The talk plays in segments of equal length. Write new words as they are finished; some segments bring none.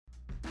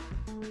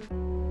Hello,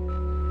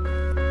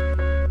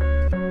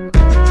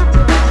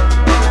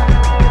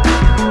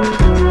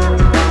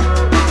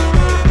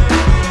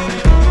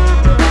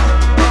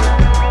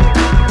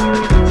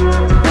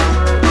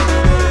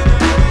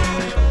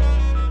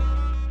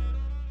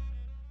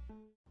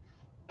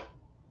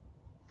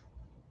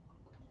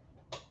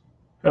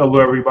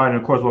 everybody, and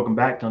of course, welcome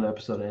back to another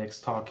episode of X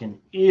Talking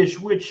Ish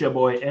with your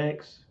boy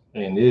X.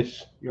 And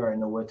Ish. You already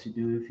know what to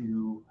do. If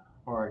you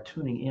are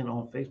tuning in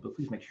on Facebook,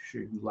 please make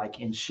sure you like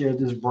and share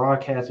this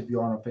broadcast. If you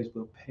are on our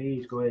Facebook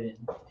page, go ahead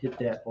and hit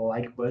that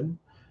like button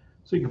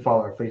so you can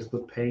follow our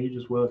Facebook page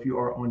as well. If you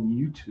are on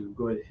YouTube,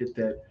 go ahead and hit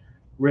that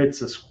red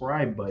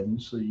subscribe button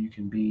so you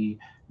can be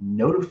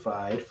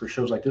notified for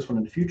shows like this one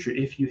in the future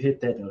if you hit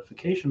that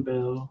notification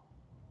bell.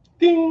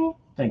 Ding.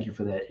 Thank you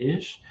for that,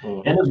 Ish.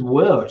 Mhm. And as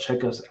well,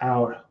 check us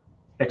out,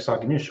 X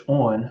Talking Ish,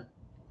 on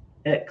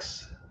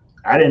X.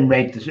 I didn't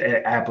make this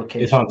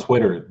application. It's on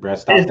Twitter, Brett.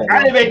 Stop that.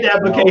 I didn't make the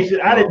application.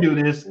 No, I didn't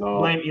do this. no,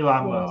 Blame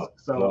Elon Musk.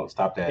 So no,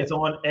 stop that. it's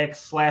on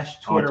X/Twitter,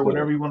 Twitter.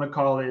 whatever you want to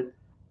call it.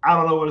 I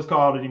don't know what it's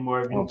called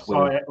anymore. If you On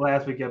saw Twitter. it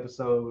last week's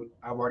episode,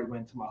 I've already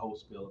went to my whole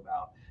spiel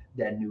about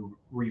that new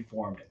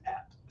reformed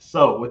app.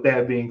 So with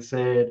that being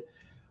said,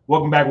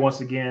 welcome back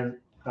once again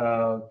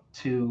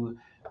to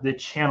the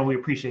channel. We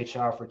appreciate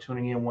y'all for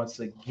tuning in once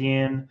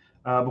again.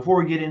 Before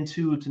we get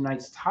into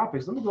tonight's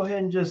topics, let me go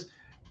ahead and just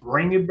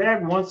bring it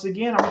back once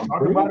again. I'm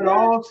talking about it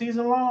all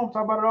season long.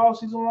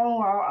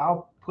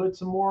 I'll put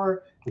some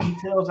more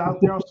details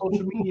out there on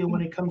social media when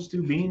it comes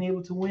to being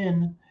able to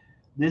win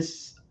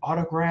this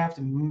autographed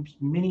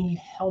mini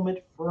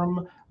helmet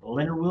from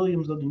Leonard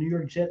Williams of the New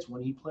York Jets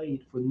when he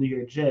played for the New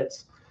York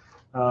Jets.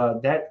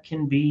 That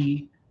can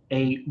be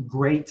a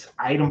great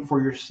item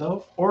for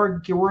yourself, or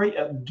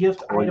a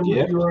gift item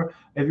if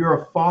you're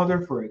a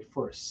father for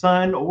a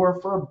son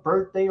or for a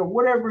birthday or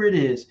whatever it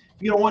is.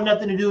 If you don't want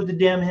nothing to do with the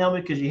damn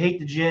helmet because you hate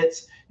the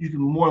Jets, you can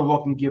more than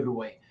welcome give it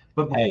away.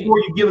 But before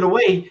you give it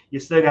away, you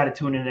still got to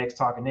tune in to X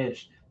Talking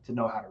Ish to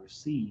know how to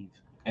receive.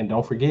 And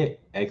don't forget,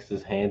 X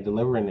is hand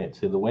delivering it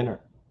to the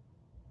winner.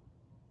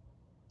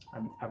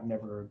 I've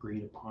never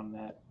agreed upon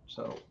that,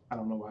 so I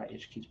don't know why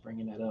Ish keeps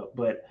bringing that up,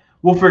 but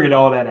we'll figure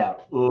all that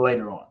out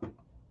later on.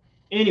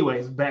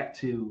 Anyways, back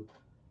to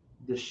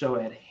the show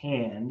at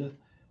hand.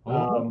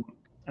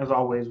 As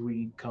always,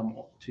 we come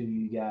to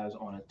you guys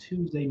on a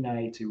Tuesday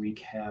night to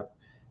recap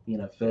the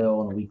NFL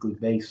on a weekly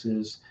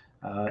basis.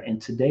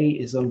 And today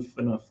is an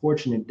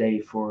unfortunate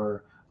day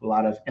for a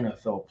lot of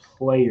NFL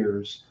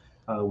players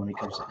when it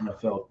comes to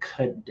NFL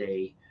cut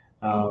day.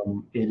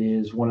 It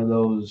is one of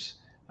those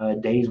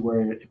days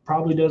where it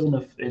probably doesn't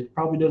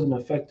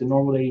affect the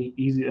normal day,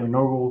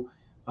 normal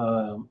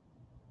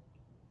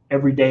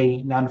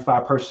everyday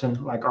 9-to-5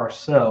 person like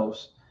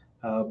ourselves.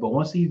 But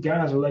once these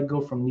guys are let go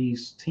from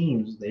these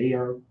teams, they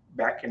are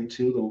back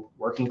into the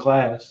working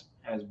class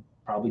as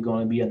probably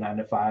going to be a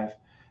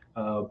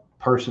 9-to-5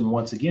 person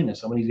once again. And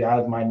some of these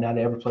guys might not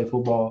ever play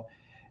football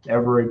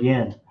ever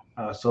again.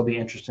 So it'll be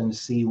interesting to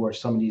see where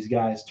some of these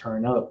guys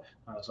turn up.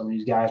 Some of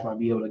these guys might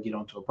be able to get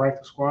onto a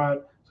practice squad.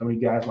 Some of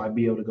these guys might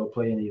be able to go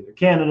play in either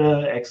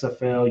Canada,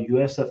 XFL,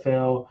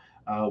 USFL.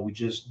 We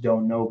just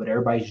don't know, but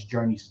everybody's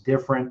journey is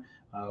different.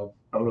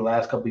 Over the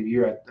last couple of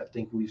years, I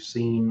think we've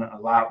seen a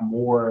lot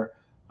more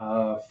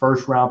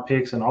first-round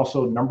picks and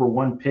also number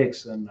one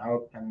picks. And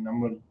I'm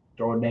going to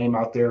throw a name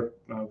out there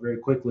very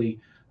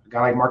quickly. A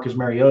guy like Marcus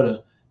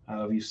Mariota.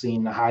 You've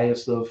seen the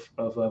highest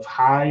of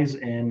highs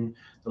and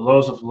the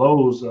lowest of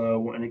lows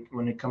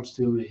when it comes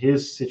to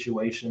his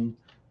situation.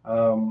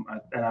 And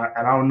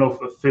I don't know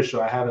if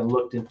official. I haven't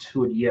looked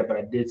into it yet, but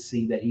I did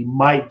see that he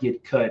might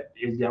get cut.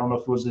 I don't know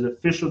if was it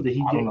official. Did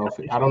he get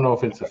cut? I don't know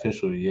if it's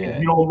official yet.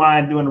 If you don't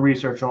mind doing the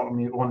research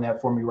on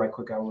that for me right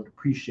quick, I would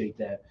appreciate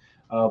that.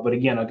 But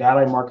again, a guy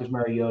like Marcus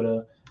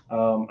Mariota,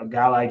 a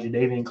guy like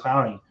Jadeveon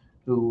Clowney,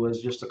 who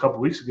was just a couple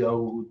weeks ago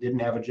who didn't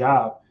have a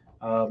job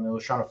and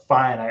was trying to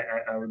find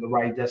the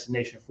right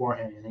destination for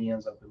him, and he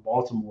ends up in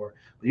Baltimore.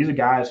 But these are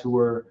guys who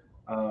were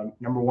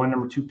number one,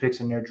 number two picks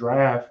in their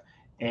draft,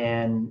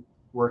 and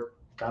we're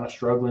kind of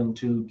struggling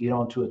to get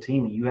onto a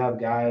team. And you have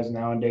guys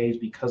nowadays,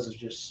 because of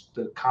just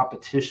the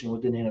competition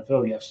within the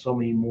NFL, you have so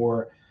many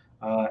more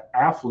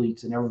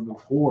athletes than ever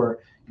before.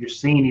 You're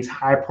seeing these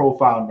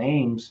high-profile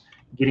names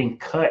getting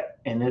cut,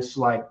 and it's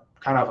like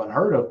kind of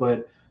unheard of.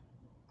 But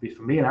if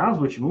I'm being honest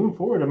with you, moving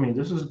forward, I mean,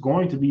 this is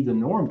going to be the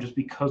norm just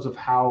because of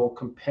how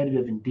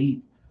competitive and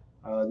deep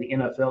the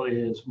NFL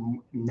is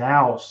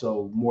now,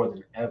 so more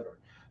than ever.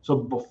 So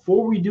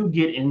before we do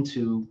get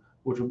into,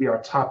 which will be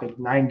our topic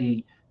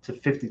 90 to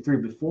 53,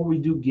 before we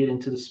do get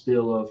into the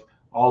spill of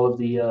all of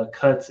the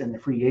cuts and the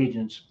free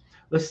agents,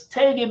 let's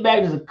take it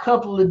back just a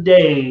couple of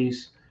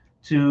days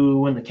to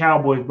when the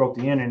Cowboys broke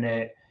the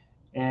internet.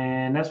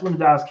 And that's when the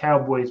Dallas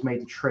Cowboys made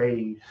the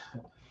trade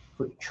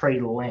for Trey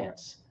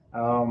Lance.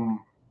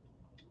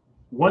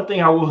 One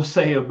thing I will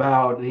say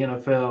about the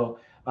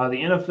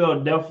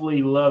NFL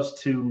definitely loves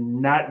to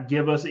not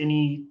give us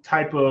any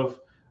type of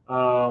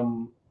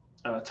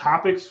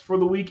topics for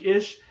the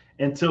week-ish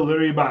until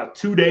literally about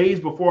 2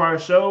 days before our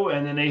show,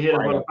 and then they hit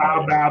us with a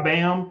bow,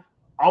 bam,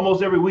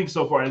 almost every week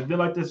so far. It's been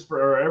like this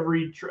for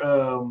every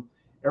training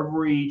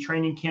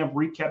camp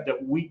recap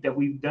that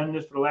we've done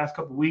this for the last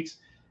couple of weeks.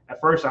 At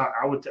first,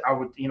 I would hit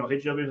you up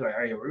and like,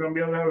 hey, we're gonna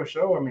be able to have a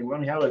show. I mean, we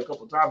only have like a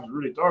couple of topics to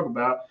really talk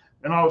about.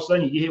 Then all of a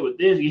sudden, you get hit with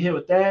this, you get hit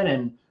with that,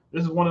 and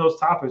this is one of those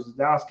topics, the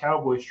Dallas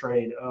Cowboys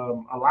trade.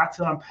 A lot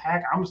to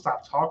unpack. I'm gonna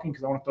stop talking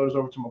because I want to throw this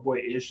over to my boy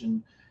Ish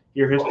and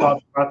hear his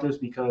thoughts about this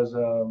because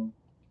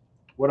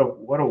what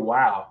a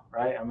wow,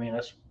 right? I mean,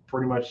 that's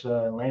pretty much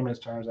in layman's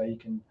terms that you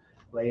can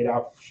lay it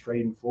out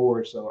straight and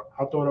forward. So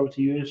I'll throw it over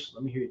to you, Ish.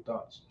 Let me hear your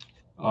thoughts.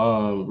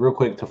 Real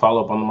quick to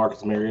follow up on the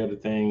Marcus Mariota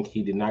thing,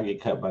 he did not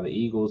get cut by the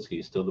Eagles.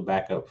 He's still the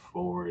backup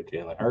for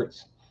Jalen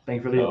Hurts.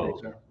 Thank you for the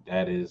update, sir.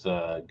 That is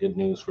good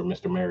news for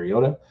Mr.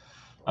 Mariota.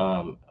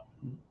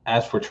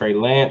 As for Trey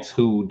Lance,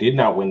 who did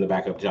not win the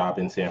backup job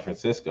in San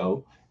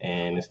Francisco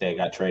and instead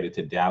got traded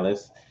to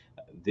Dallas,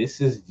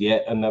 this is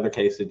yet another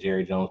case of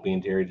Jerry Jones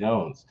being Jerry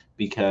Jones,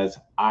 because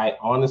I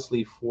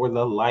honestly, for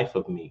the life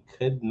of me,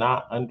 could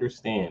not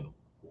understand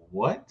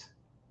what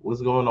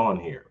was going on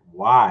here.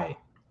 Why?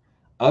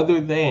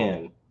 Other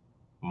than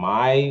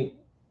my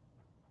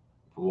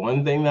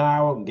one thing that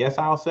I guess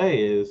I'll say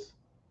is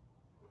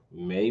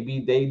maybe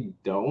they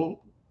don't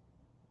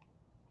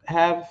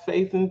have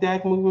faith in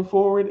Dak moving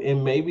forward,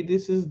 and maybe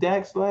this is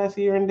Dak's last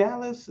year in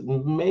Dallas.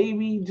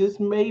 Maybe, just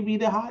maybe,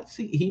 the hot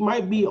seat. He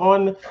might be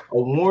on a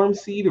warm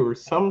seat or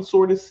some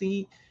sort of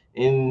seat,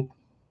 and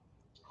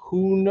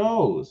who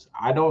knows?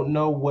 I don't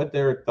know what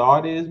their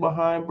thought is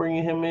behind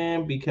bringing him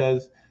in,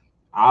 because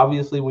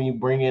obviously when you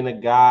bring in a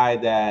guy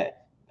that,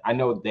 I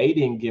know they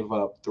didn't give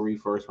up 3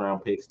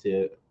 first-round picks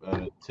to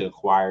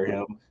acquire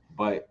him,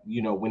 but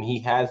when he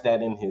has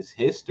that in his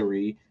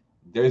history,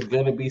 there's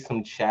going to be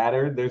some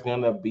chatter. There's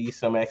going to be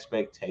some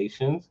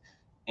expectations.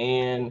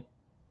 And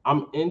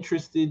I'm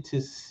interested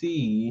to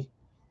see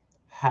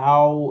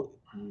how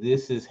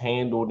this is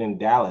handled in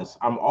Dallas.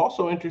 I'm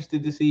also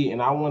interested to see,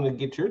 and I want to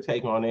get your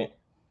take on it,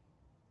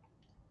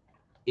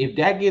 if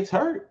Dak gets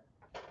hurt,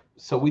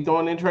 so we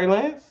throwing in Trey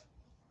Lance?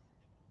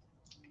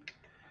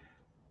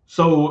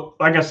 So,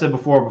 like I said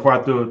before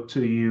I threw it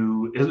to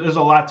you, there's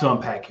a lot to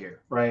unpack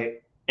here,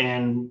 right?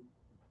 And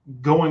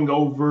going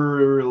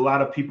over a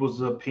lot of people's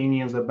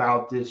opinions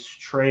about this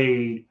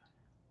trade,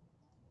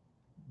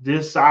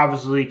 this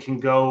obviously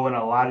can go in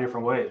a lot of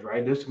different ways,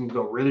 right? This can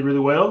go really, really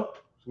well.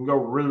 It can go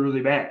really,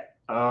 really bad.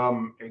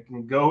 It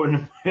can go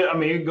in. It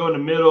can go in the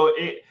middle.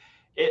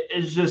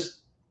 It's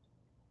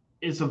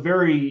a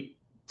very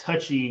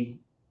touchy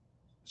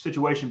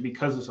situation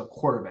because it's a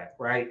quarterback,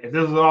 right? If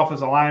this was an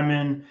offensive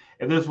lineman,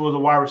 if this was a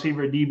wide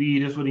receiver, a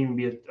DB, this wouldn't even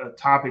be a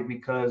topic,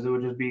 because it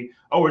would just be,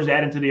 oh, we're just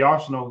adding to the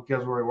arsenal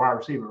because we're a wide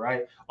receiver,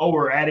 right? Oh,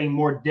 we're adding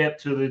more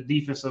depth to the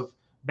defensive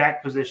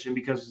back position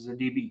because it's a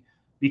DB.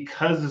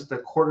 Because it's the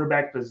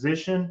quarterback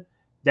position,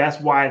 that's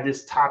why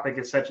this topic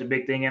is such a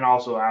big thing. And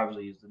also,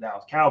 obviously, it's the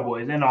Dallas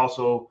Cowboys. And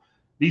also,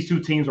 these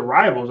two teams are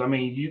rivals. I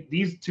mean,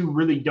 these two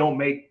really don't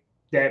make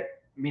that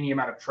many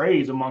amount of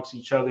trades amongst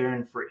each other.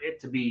 And for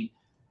it to be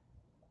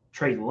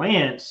Trey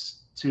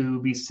Lance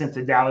to be sent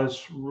to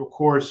Dallas, of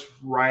course,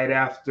 right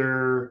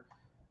after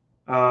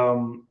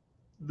gaining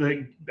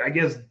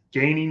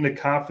the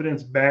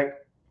confidence back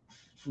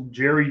from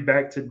Jerry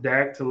back to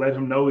Dak to let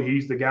him know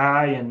he's the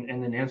guy, and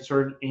then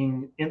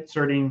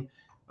inserting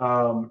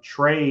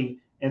Trey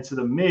into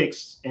the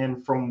mix.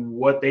 And from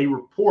what they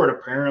report,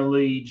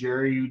 apparently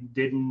Jerry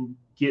didn't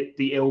get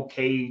the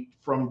okay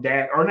from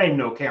Dak, or not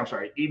even okay, I'm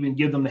sorry, even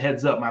give them the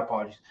heads up, my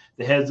apologies,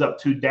 the heads up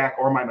to Dak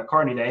or Mike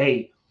McCartney that,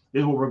 hey, this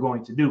is what we're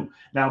going to do.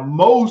 Now,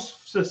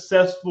 most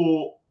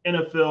successful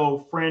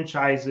NFL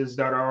franchises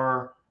that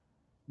are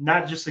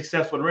not just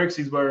successful in the regular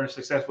season, but are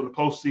successful in the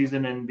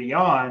postseason and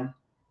beyond,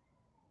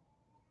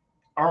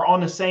 are on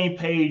the same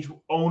page: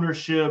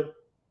 ownership,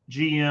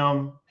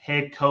 GM,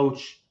 head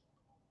coach,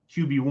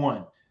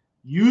 QB1.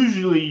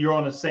 Usually you're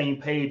on the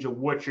same page of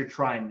what you're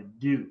trying to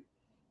do.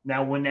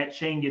 Now, when that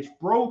chain gets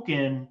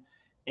broken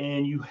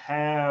and you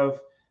have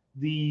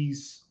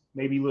these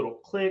maybe little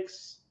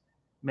clicks,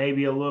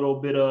 maybe a little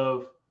bit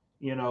of,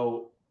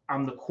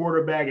 I'm the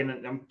quarterback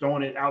and I'm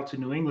throwing it out to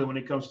New England when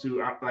it comes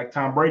to like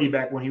Tom Brady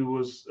back when he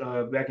was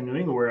back in New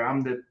England, where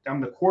I'm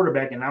the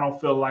quarterback and I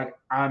don't feel like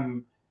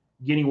I'm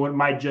getting what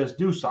might just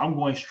do. So I'm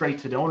going straight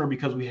to the owner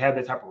because we have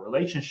that type of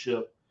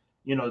relationship.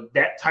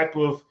 That type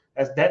of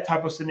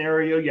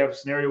scenario. You have a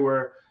scenario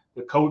where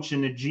the coach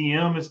and the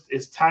GM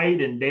is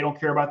tight and they don't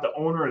care about the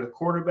owner or the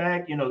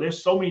quarterback.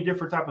 There's so many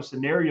different type of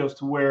scenarios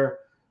to where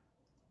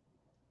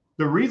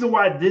the reason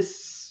why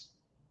this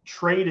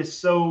trade is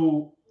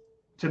so,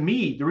 to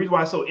me, the reason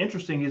why it's so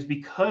interesting is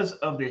because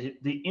of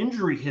the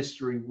injury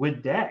history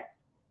with Dak,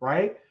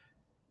 right?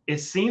 It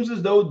seems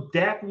as though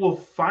Dak will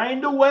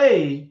find a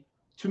way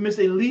to miss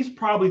at least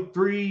probably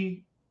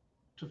 3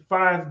 to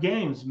 5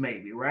 games,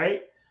 maybe,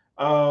 right?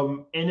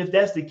 And if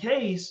that's the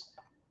case,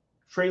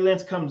 Trey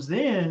Lance comes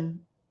in,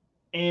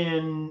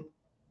 and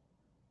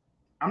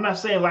I'm not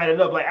saying light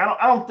it up. Like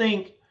I don't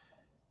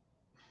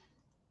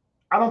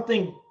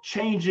think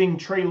changing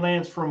Trey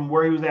Lance from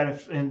where he was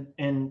at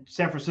in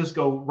San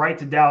Francisco right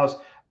to Dallas,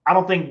 I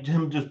don't think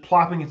him just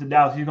plopping into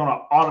Dallas, he's going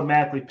to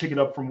automatically pick it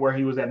up from where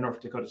he was at North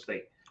Dakota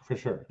State. For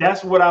sure.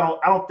 That's what I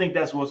don't think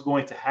that's what's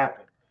going to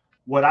happen.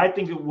 What I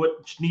think what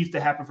needs to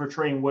happen for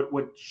Trey and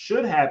what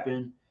should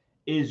happen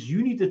is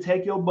you need to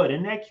take your butt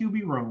in that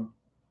QB room,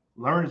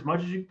 learn as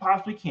much as you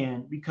possibly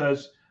can,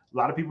 because a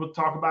lot of people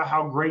talk about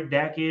how great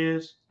Dak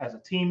is as a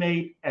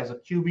teammate, as a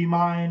QB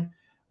mind,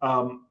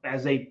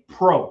 as a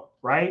pro,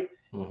 right?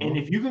 Mm-hmm. And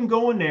if you can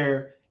go in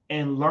there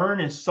and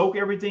learn and soak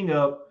everything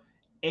up,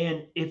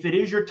 and if it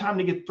is your time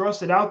to get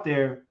thrusted out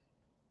there,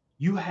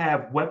 you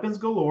have weapons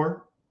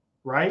galore,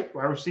 right?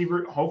 Wide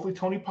receiver. Hopefully,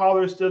 Tony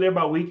Pollard is still there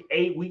by week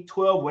 8, week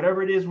 12,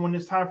 whatever it is when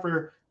it's time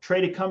for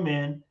Trey to come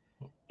in,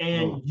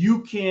 and you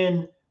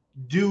can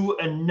do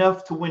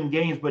enough to win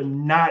games, but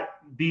not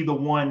be the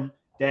one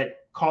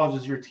that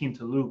causes your team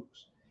to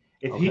lose.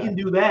 If he can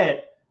do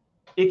that,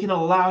 it can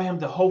allow him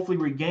to hopefully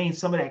regain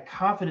some of that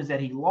confidence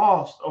that he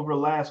lost over the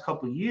last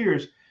couple of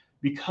years.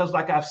 Because,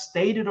 like I've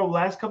stated over the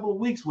last couple of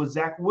weeks with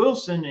Zach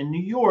Wilson in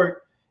New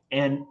York,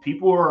 and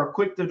people are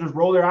quick to just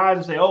roll their eyes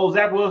and say, "Oh,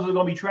 Zach Wilson is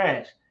going to be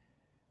trash."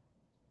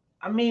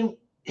 I mean,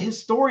 his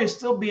story is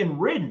still being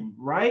written,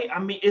 right? I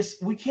mean,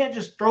 we can't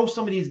just throw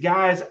some of these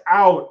guys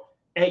out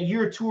at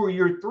year 2 or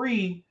year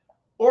 3,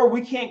 or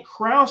we can't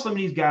crown some of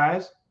these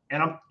guys.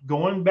 And I'm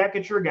going back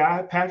at your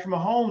guy, Patrick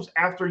Mahomes,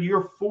 after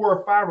year 4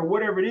 or 5 or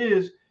whatever it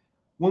is,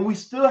 when we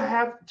still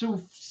have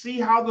to see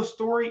how the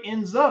story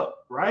ends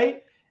up,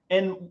 right?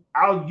 And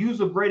I'll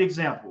use a great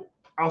example.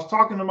 I was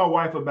talking to my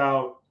wife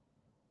about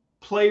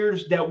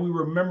players that we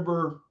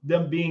remember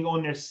them being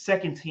on their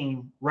second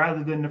team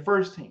rather than the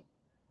first team.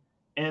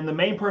 And the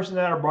main person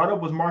that I brought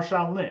up was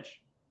Marshawn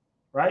Lynch,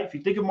 right? If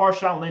you think of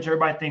Marshawn Lynch,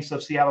 everybody thinks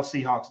of Seattle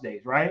Seahawks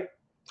days, right?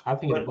 I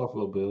think of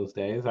Buffalo Bills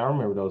days. I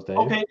remember those days.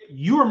 Okay,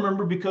 you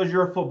remember because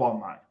you're a football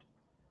mind.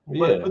 Yeah.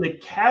 But for the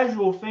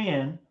casual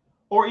fan,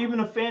 or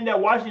even a fan that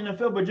watches the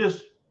NFL but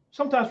just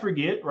sometimes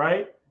forget,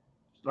 right?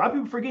 A lot of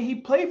people forget he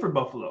played for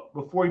Buffalo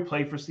before he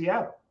played for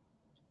Seattle.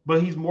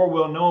 But he's more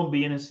well-known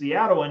being in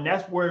Seattle, and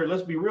that's where,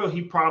 let's be real,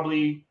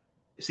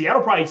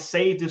 Seattle probably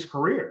saved his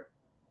career.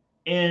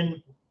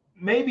 And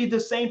maybe the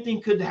same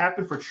thing could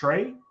happen for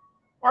Trey,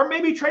 or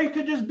maybe Trey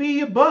could just be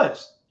a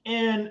bust.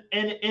 And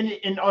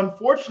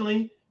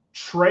unfortunately,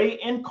 Trey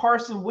and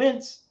Carson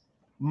Wentz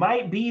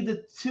might be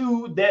the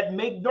two that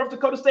make North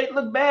Dakota State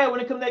look bad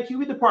when it comes to that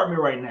QB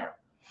department right now.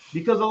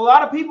 Because a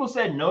lot of people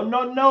said, no,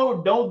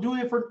 don't do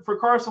it for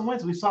Carson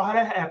Wentz. We saw how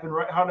that happened,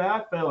 right? How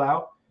that fell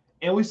out.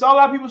 And we saw a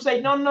lot of people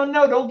say, no,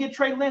 don't get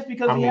Trey Lance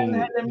because he hasn't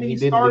had that many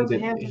starts.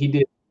 He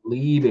did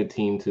lead a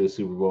team to the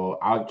Super Bowl.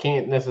 I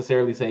can't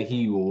necessarily say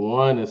he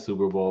won a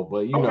Super Bowl,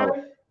 but you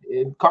know,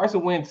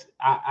 Carson Wentz,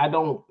 I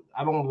don't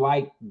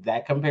like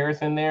that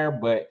comparison there,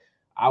 but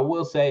I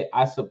will say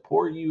I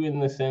support you in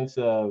the sense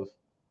of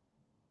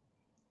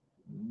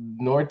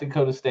North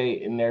Dakota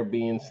State and there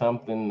being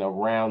something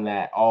around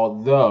that.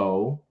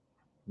 Although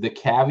the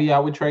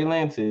caveat with Trey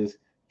Lance is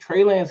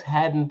Trey Lance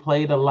hadn't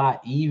played a lot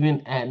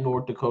even at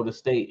North Dakota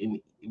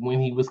State when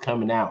he was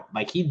coming out.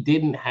 Like he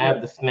didn't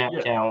have the snap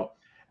count.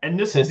 And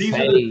these are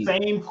the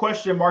same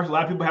question marks a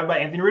lot of people have about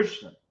Anthony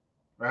Richardson,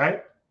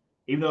 right?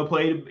 Even though he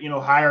played,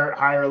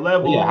 higher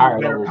level,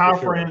 better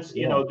conference,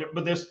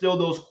 but there's still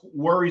those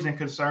worries and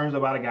concerns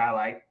about a guy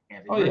like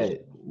Anthony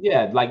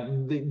Richardson.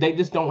 Like they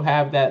just don't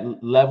have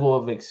that level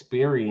of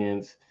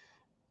experience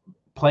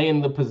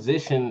playing the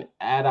position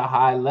at a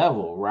high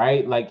level,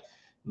 right? Like,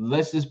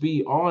 let's just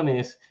be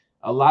honest.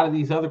 A lot of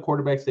these other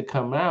quarterbacks that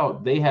come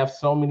out, they have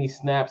so many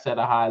snaps at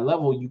a high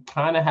level. You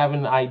kind of have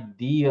an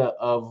idea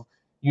of,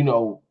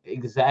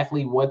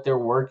 exactly what they're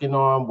working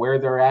on, where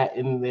they're at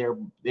in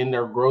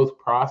their growth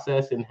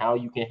process, and how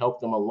you can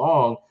help them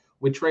along.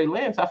 With Trey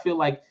Lance, I feel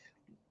like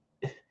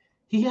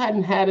he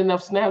hadn't had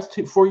enough snaps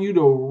for you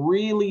to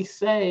really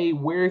say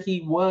where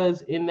he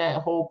was in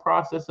that whole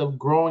process of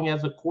growing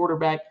as a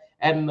quarterback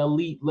at an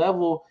elite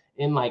level,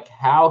 and like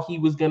how he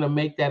was going to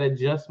make that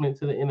adjustment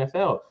to the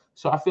NFL.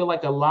 So I feel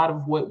like a lot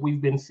of what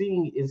we've been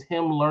seeing is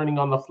him learning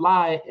on the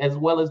fly, as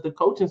well as the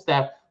coaching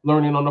staff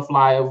learning on the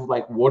fly of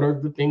like, what are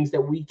the things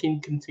that we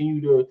can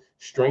continue to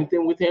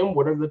strengthen with him?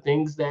 What are the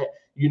things that,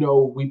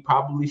 we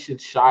probably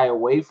should shy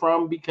away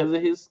from because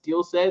of his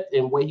skill set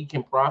and what he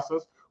can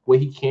process, what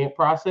he can't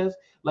process?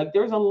 Like,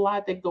 there's a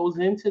lot that goes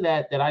into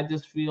that I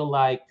just feel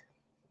like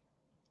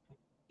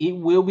it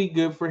will be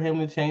good for him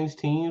to change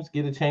teams,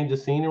 get a change of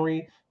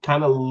scenery,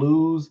 kind of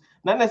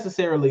not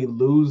necessarily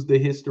lose the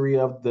history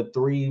of the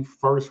 3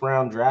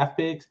 first-round draft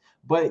picks,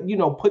 but,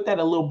 put that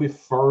a little bit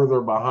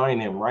further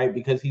behind him, right?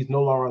 Because he's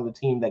no longer on the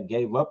team that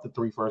gave up the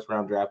 3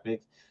 first-round draft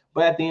picks.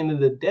 But at the end of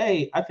the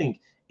day, I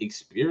think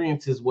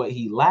experience is what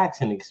he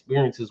lacks and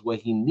experience is what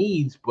he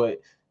needs. But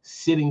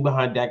sitting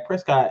behind Dak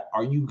Prescott,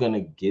 are you going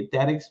to get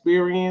that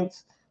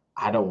experience?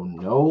 I don't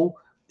know.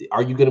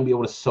 Are you going to be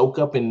able to soak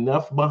up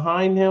enough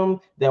behind him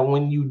that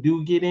when you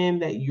do get in,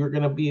 that you're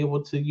going to be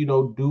able to,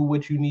 do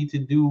what you need to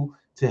do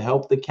to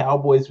help the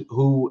Cowboys,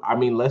 who, I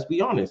mean, let's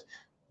be honest,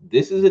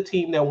 this is a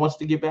team that wants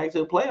to get back to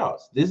the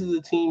playoffs. This is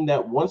a team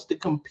that wants to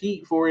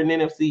compete for an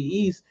NFC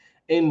East.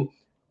 And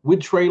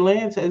with Trey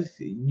Lance as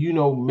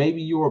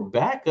maybe your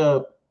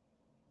backup,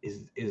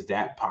 is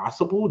that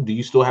possible? Do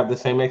you still have the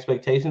same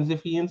expectations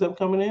if he ends up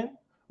coming in?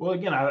 Well,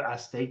 again, I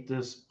state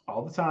this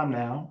all the time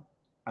now.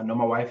 I know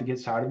my wife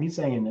gets tired of me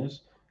saying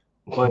this,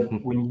 but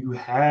when you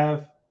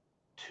have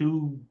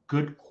two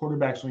good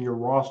quarterbacks on your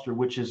roster,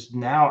 which is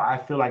now I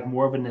feel like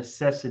more of a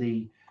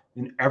necessity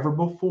than ever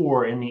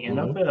before in the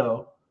Mhm.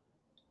 NFL,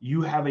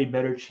 you have a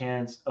better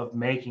chance of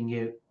making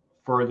it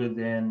further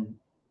than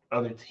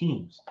other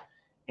teams.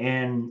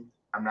 And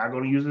I'm not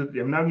going to use it.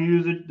 I'm not going to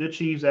use the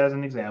Chiefs as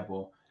an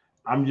example.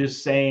 I'm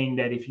just saying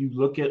that if you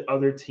look at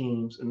other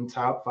teams in the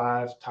top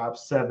 5, top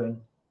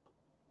 7,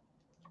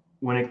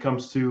 when it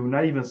comes to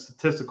not even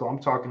statistical, I'm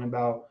talking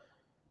about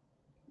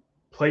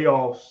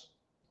playoffs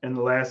and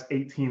the last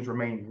 8 teams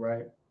remaining,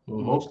 right?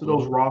 Mhm. Most of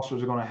those Mhm.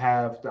 rosters are going to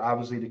have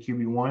obviously the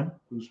QB1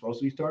 who's supposed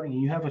to be starting,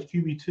 and you have a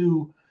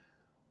QB2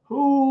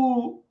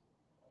 who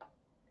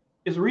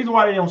is the reason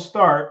why they don't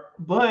start.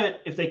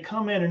 But if they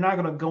come in, they're not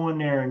going to go in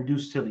there and do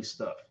silly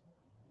stuff.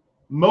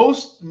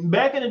 Most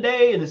back in the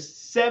day, in the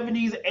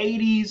 70s,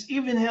 80s,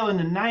 even hell in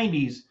the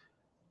 90s,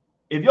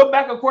 if your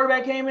backup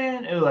quarterback came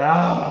in, it was like,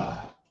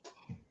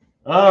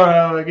 all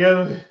right, I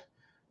guess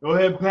go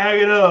ahead and pack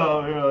it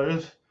up.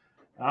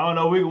 I don't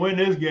know, we can win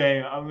this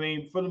game. I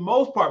mean, for the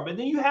most part. But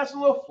then you have some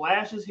little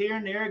flashes here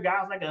and there.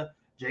 Guys like a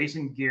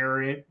Jason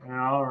Garrett,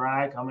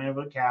 right, coming in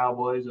for the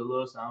Cowboys, a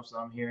little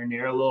something here and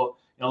there, a little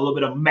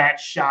bit of Matt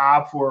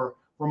Schaub for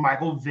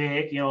Michael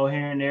Vick, here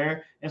and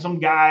there, and some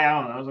guy,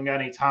 I don't know, some guy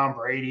named Tom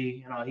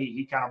Brady.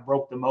 He kind of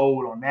broke the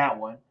mold on that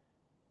one.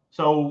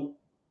 So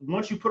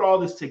once you put all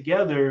this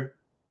together,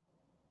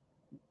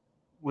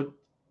 with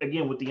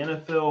with the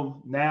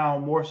NFL now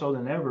more so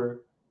than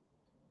ever,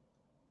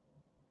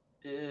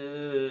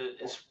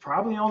 it's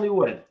probably only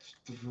what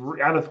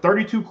out of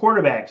 32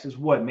 quarterbacks is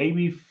what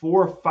maybe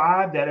 4 or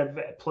 5 that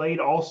have played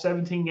all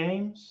 17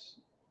 games.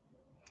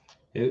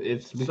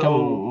 It's become So,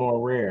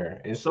 more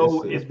rare. It's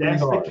so it's if pretty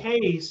that's the hard.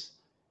 case,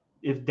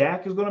 if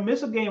Dak is going to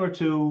miss a game or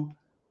two,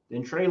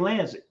 then Trey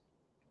Lance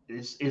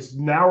it's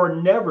now or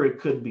never.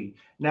 It could be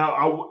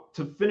now.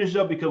 To finish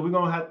up, because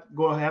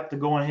we're have to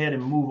go ahead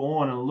and move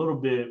on a little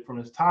bit from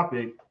this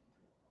topic.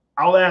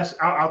 I'll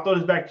throw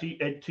this back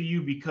to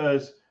you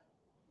because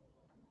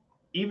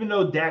even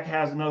though Dak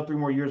has another 3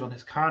 more years on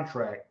his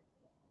contract,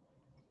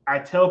 I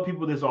tell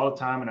people this all the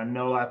time, and I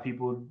know a lot of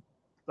people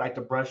like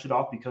to brush it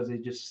off because they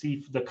just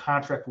see the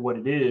contract for what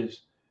it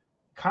is.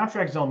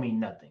 Contracts don't mean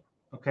nothing.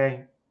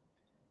 Okay.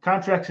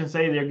 Contracts can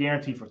say they're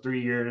guaranteed for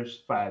 3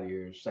 years, 5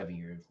 years, 7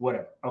 years,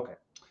 whatever. Okay.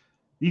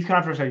 These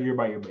contracts are year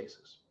by year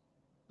basis,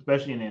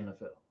 especially in the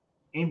NFL.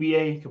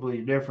 NBA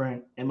completely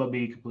different.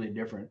 MLB completely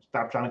different.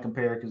 Stop trying to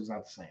compare because it's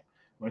not the same.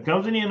 When it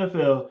comes to the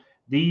NFL,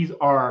 these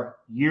are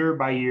year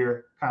by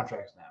year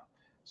contracts now.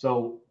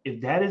 So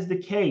if that is the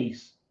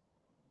case,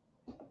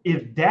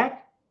 if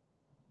Dak,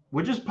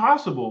 which is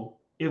possible,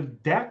 if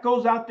Dak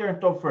goes out there and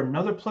throw for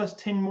another plus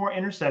 10 more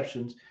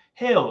interceptions,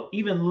 hell,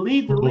 even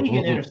lead the league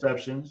in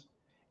interceptions,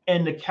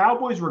 and the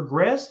Cowboys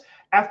regress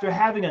after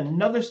having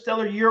another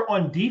stellar year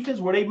on defense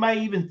where they might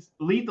even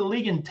lead the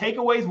league in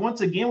takeaways once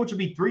again, which would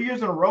be 3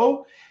 years in a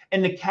row,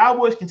 and the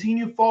Cowboys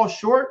continue to fall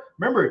short.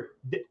 Remember,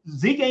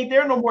 Zeke ain't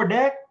there no more,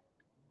 Dak.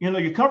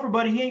 Your comfort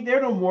buddy, he ain't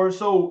there no more.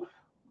 So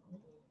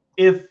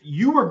if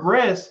you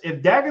regress,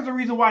 if Dak is the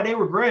reason why they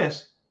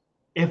regress,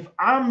 if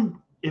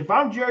I'm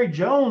Jerry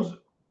Jones,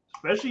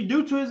 especially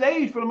due to his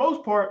age for the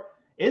most part,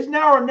 it's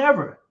now or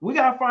never. We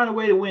gotta find a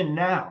way to win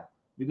now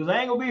because I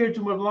ain't gonna be here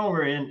too much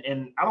longer,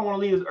 and I don't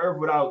want to leave this earth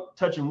without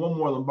touching one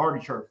more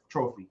Lombardi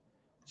trophy.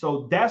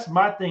 So that's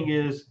my thing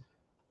is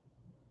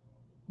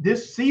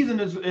this season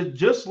is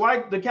just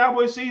like the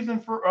Cowboys season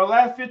for our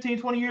last 15,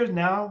 20 years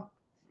now,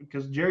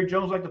 because Jerry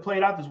Jones like to play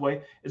it out this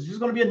way. It's just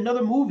going to be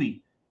another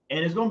movie. And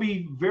it's going to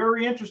be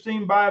very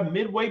interesting by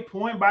midway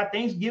point, by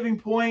Thanksgiving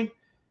point.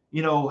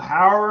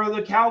 How are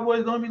the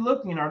Cowboys going to be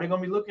looking? Are they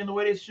going to be looking the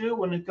way they should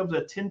when it comes to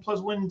a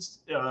 10-plus wins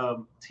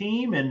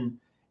team?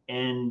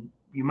 And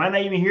you might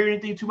not even hear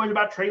anything too much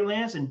about Trey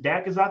Lance, and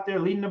Dak is out there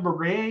leading the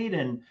brigade,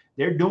 and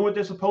they're doing what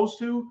they're supposed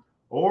to.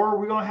 Or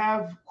we're going to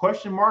have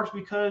question marks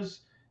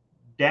because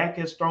Dak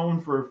has thrown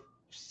for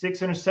 6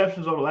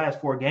 interceptions over the last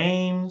 4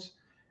 games.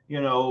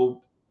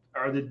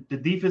 Are the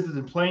defense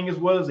isn't playing as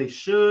well as they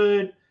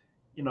should.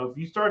 If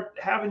you start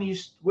having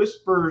these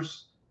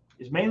whispers,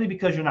 it's mainly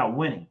because you're not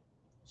winning.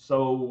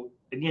 So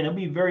again, it'll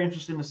be very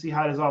interesting to see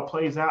how this all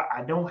plays out.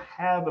 I don't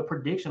have a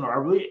prediction, or I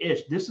really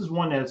itch. This is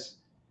one that's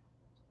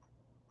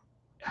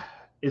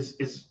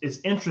it's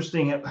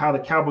interesting how the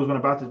Cowboys went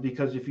about this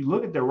because if you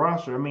look at their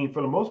roster, I mean,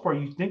 for the most part,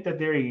 you think that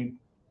they're a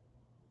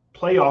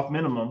playoff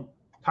minimum,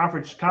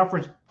 conference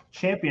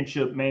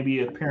championship,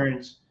 maybe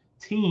appearance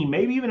team,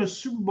 maybe even a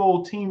Super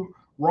Bowl team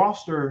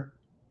roster,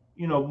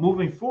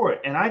 moving forward.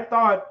 And I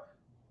thought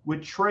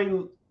with Trey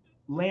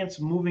Lance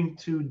moving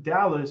to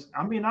Dallas,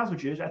 I'm being honest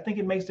with you, I think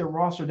it makes their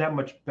roster that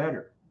much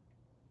better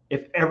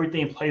if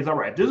everything plays all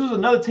right. If this was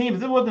another team,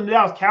 if this wasn't the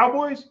Dallas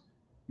Cowboys,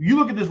 you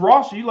look at this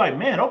roster, you're like,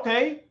 man,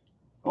 okay,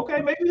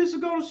 maybe this will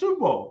go to Super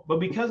Bowl.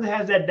 But because it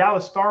has that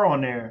Dallas star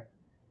on there,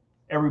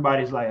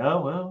 everybody's like,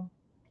 oh, well,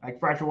 like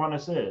Fracture Wanda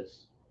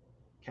says,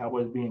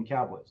 Cowboys being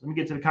Cowboys. Let me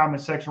get to the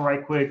comment section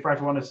right quick.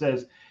 Fracture Wanda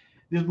says,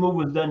 this move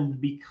was done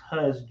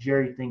because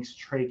Jerry thinks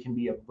Trey can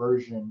be a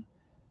version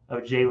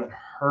of Jalen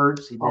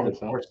Hurts. He then, of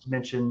course,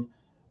 mentioned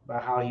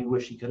about how he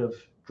wished he could have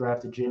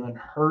drafted Jalen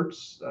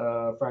Hurts.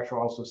 Fracture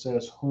also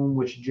says, whom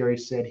which Jerry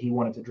said he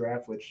wanted to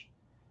draft, which,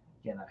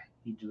 again,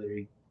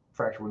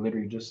 Fracture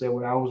literally just said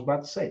what I was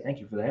about to say. Thank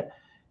you for that.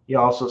 He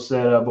also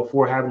said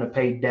before having to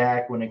pay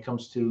Dak when it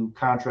comes to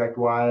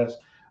contract-wise.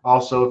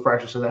 Also,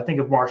 Fracture says, I think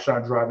if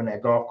Marshawn driving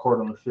that golf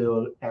cart on the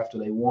field after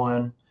they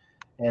won.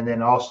 And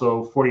then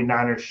also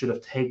 49ers should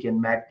have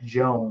taken Mac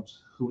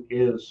Jones, who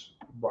is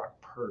Brock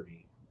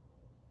Purdy.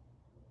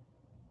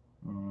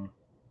 Mac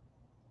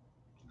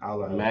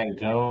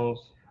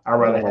Jones? I'd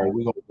rather have.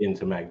 We're going to get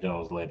into Mac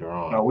Jones later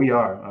on. Oh, we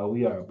are.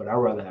 But I'd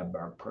rather have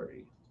Brock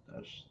Purdy.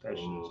 That's just. I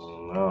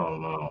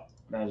don't know.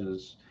 That's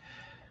just.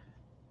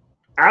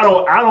 I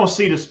don't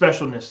see the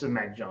specialness in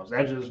Mac Jones.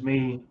 That's just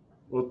me.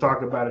 We'll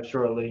talk about it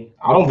shortly.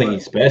 I don't think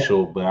he's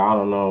special, but I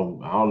don't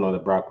know. I don't know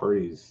that Brock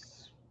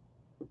Purdy's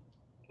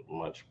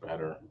much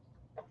better.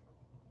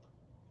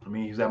 I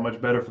mean, he's that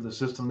much better for the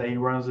system that he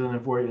runs in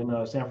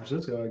San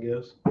Francisco, I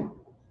guess.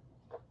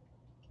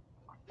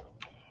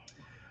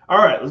 All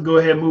right, let's go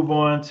ahead and move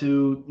on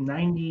to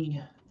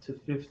 90 to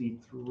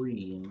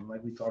 53. And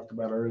like we talked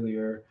about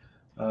earlier,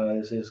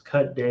 this is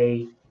cut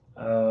day.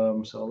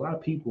 So a lot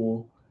of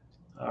people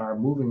are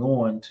moving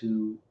on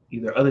to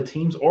either other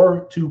teams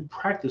or to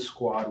practice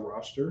squad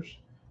rosters.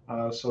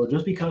 So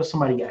just because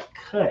somebody got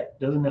cut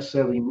doesn't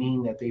necessarily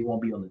mean that they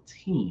won't be on the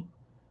team.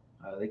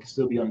 They can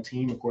still be on the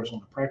team, of course, on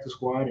the practice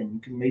squad, and you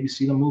can maybe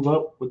see them move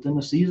up within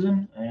the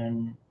season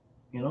and,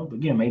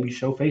 again, maybe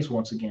show face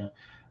once again.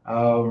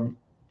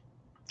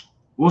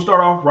 We'll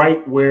start off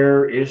right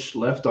where Ish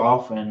left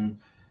off, and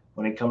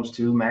when it comes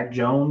to Mac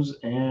Jones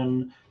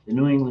and the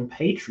New England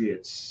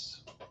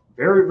Patriots,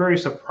 very, very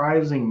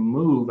surprising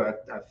move. I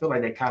feel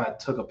like they kind of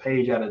took a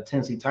page out of the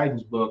Tennessee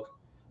Titans book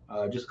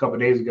just a couple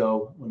of days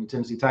ago when the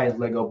Tennessee Titans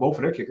let go both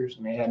of their kickers,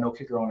 and they had no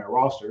kicker on their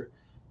roster.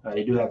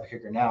 They do have a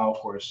kicker now, of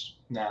course,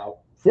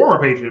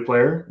 former Patriot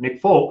player, Nick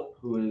Folk,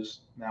 who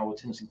is now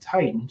with Tennessee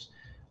Titans.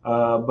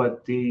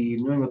 But the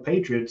New England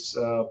Patriots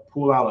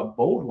pull out a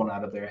bold one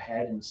out of their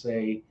hat and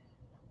say,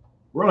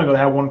 we're only going to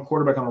have one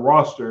quarterback on the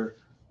roster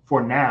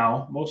for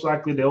now. Most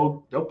likely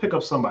they'll pick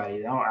up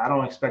somebody. I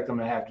don't expect them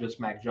to have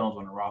just Mac Jones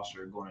on the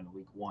roster going into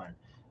week one.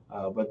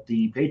 But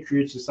the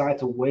Patriots decide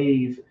to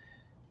waive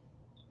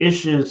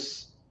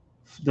Ish's,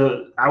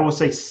 I would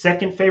say,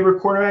 second favorite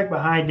quarterback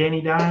behind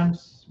Danny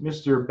Dimes,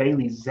 Mr.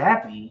 Bailey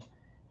Zappi.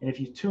 And if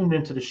you tuned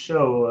into the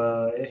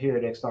show here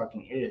at X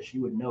Talking Ish,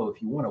 you would know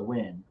if you want to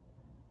win,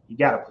 you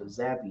got to put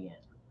Zappi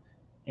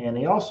in. And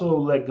they also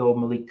let go of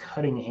Malik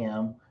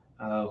Cunningham,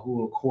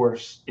 who, of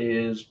course,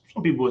 is,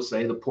 some people would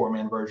say, the poor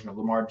man version of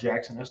Lamar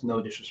Jackson. That's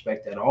no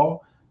disrespect at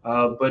all.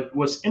 But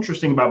what's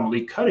interesting about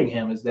Malik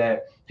Cunningham is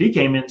that he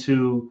came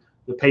into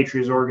the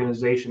Patriots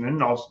organization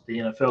and also the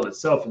NFL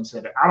itself and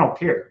said, I don't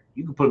care.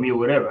 You can put me with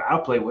whatever.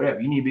 I'll play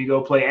whatever. You need me to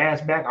go play ass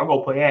back? I'll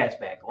go play ass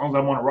back. As long as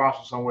I'm on a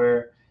roster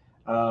somewhere.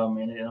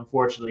 And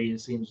unfortunately,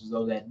 it seems as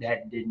though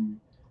that didn't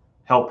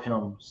help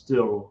him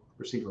still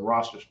receive a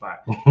roster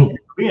spot. And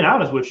being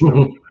honest with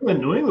you,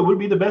 New England would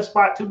be the best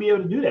spot to be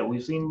able to do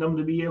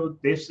that.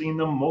 They've seen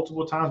them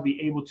multiple times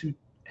be able to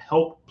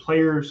help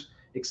players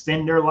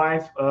extend their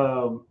life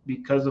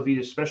because of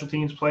either special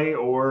teams play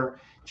or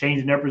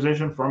changing their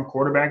position from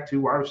quarterback to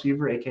wide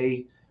receiver,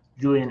 aka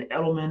Julian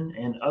Edelman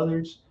and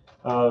others.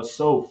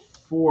 So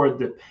for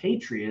the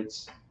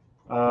Patriots,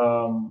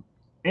 and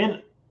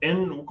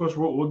of course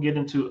we'll get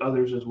into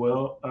others as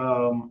well.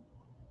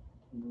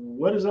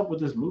 What is up with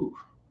this move?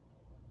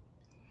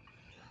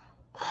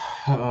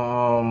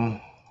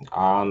 I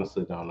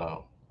honestly don't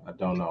know. I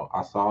don't know.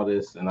 I saw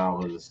this and I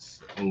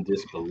was in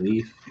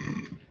disbelief.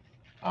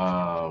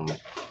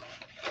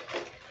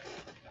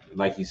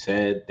 Like you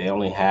said, they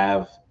only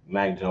have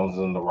Mac Jones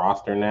on the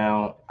roster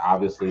now.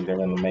 Obviously, they're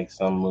going to make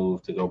some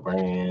move to go bring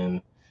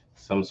in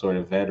some sort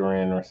of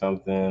veteran or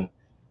something.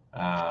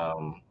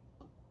 I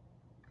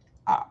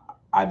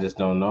just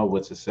don't know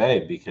what to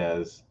say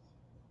because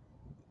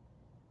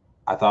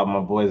I thought my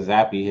boy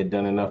Zappi had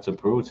done enough to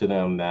prove to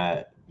them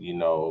that,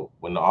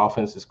 when the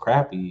offense is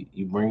crappy,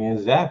 you bring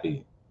in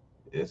Zappi.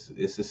 It's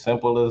as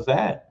simple as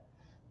that.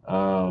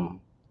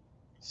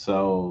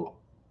 So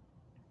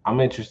I'm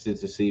interested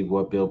to see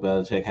what Bill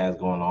Belichick has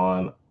going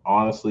on.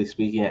 Honestly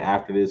speaking,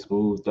 after this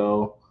move,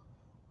 though,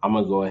 I'm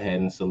going to go ahead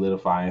and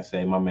solidify and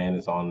say my man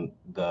is on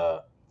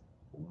the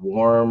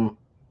warming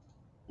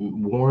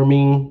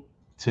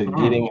to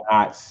getting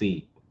hot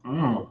seat.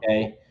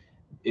 Okay?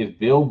 If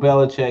Bill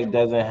Belichick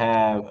doesn't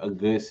have a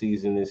good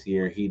season this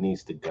year, he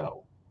needs to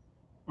go.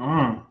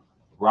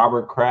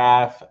 Robert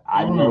Kraft,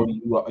 I know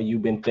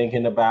you've been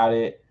thinking about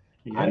it.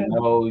 Yeah. I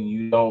know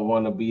you don't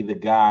want to be the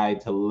guy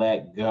to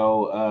let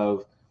go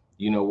of,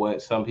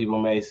 what some people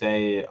may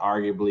say,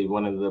 arguably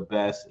one of the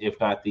best, if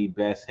not the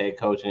best head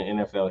coach in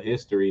NFL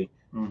history.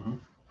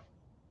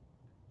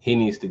 He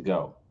needs to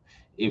go.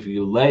 If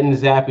you letting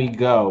Zappy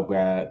go,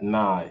 bruh,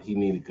 nah, he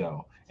need to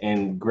go.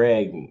 And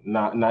Greg,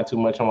 not too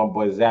much on my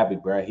boy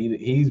Zappy, bruh.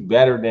 He's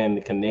better than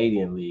the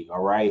Canadian League.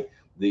 All right,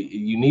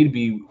 you need to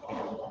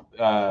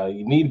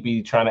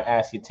be trying to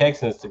ask your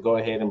Texans to go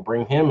ahead and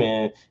bring him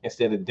in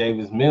instead of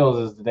Davis Mills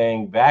as the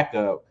dang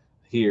backup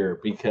here,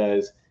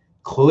 because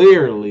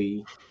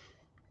clearly,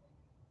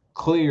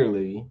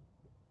 clearly,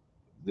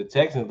 the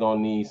Texans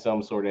gonna need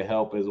some sort of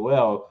help as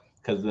well,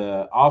 because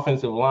the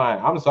offensive line.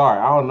 I'm sorry,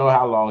 I don't know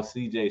how long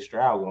C.J.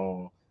 Stroud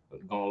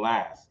gonna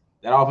last.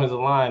 That offensive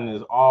line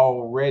is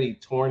already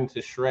torn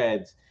to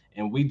shreds,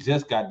 and we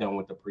just got done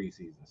with the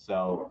preseason.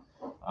 So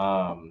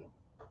I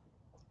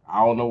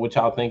don't know what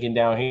y'all thinking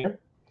down here,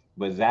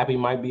 but Zappy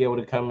might be able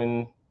to come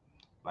in.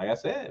 Like I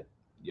said,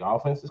 your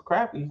offense is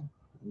crappy.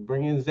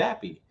 Bring in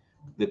Zappy.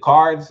 The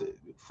Cards,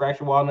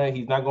 fracture walnut.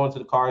 He's not going to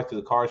the Cards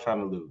because the Cards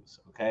trying to lose.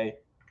 Okay,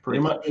 Pretty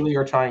much. Really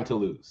are trying to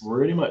lose.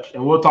 Pretty much.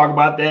 And we'll talk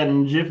about that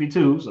in Jiffy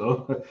too.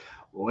 So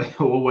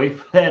we'll wait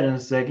for that in a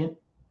second.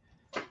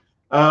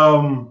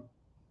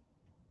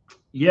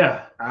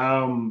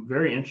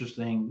 Very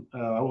interesting.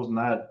 I was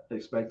not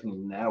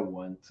expecting that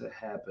one to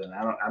happen.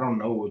 I don't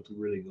know what's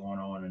really going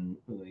on in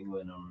New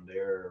England on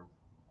their,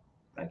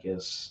 I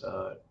guess,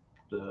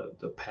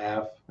 the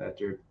path that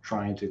they're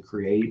trying to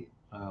create,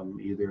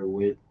 either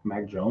with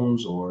Mac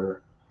Jones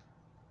or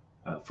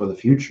for the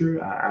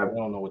future. I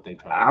don't know what they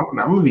try. I'm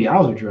gonna be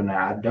honest with you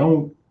now.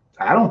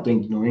 I don't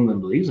think New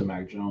England believes in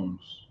Mac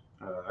Jones.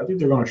 I think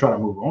they're going to try to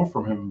move on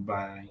from him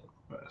by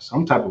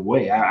some type of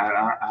way.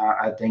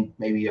 I think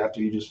maybe after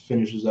he just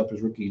finishes up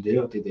his rookie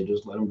deal, I think they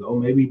just let him go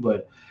maybe.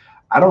 But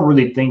I don't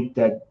really think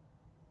that.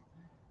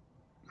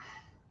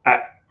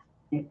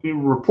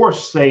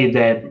 Reports say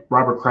that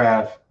Robert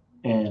Kraft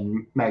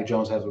and Mac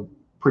Jones has a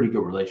pretty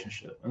good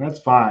relationship, and that's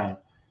fine.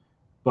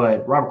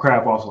 But Robert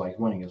Kraft also likes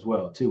winning as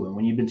well too. And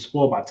when you've been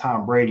spoiled by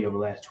Tom Brady over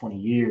the last 20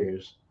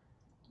 years,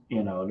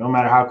 no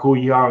matter how cool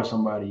you are with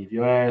somebody, if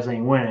your ass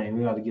ain't winning,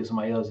 we have to get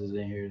somebody else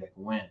in here that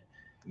can win.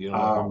 It's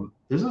going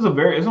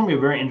to be a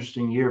very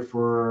interesting year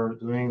for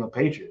the New England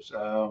Patriots.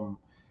 And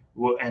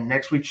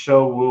next week's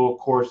show, we'll of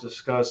course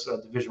discuss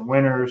division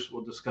winners.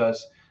 We'll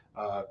discuss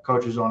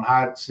coaches on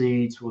hot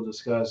seats. We'll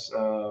discuss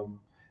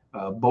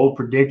bold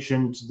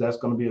predictions. That's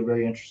going to be a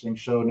very interesting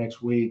show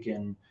next week.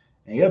 And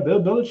yeah,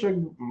 Bill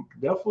Belichick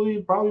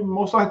definitely probably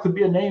most likely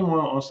be a name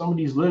on some of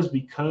these lists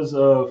because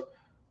of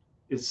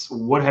it's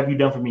what have you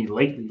done for me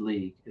lately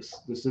league.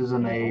 This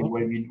isn't a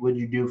what did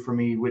you do for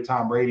me with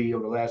Tom Brady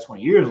over the last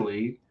 20 years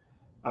league.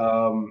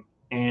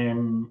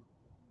 And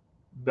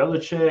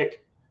Belichick,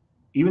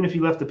 even if he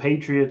left the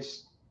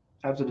Patriots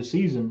after the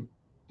season,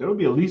 there will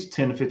be at least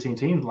 10 to 15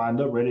 teams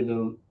lined up ready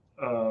to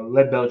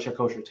let Belichick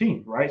coach your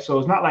team, right? So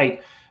it's not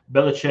like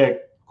Belichick,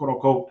 quote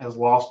unquote, has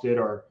lost it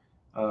or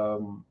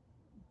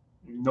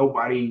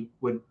nobody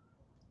would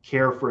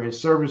care for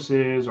his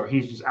services or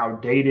he's just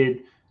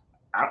outdated.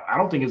 I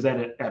don't think it's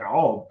that at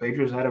all.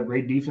 Patriots had a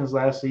great defense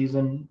last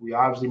season. We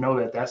obviously know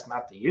that that's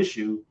not the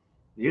issue.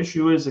 The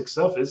issue is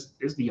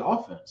the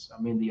offense.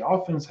 I mean, the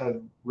offense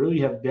have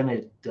been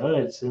a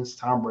dud since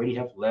Tom Brady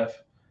have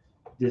left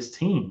this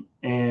team.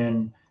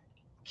 And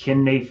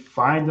can they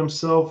find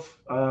themselves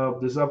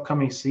this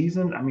upcoming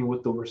season? I mean,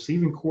 with the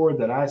receiving core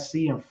that I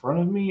see in front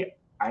of me,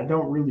 I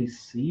don't really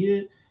see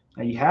it.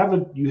 Now you have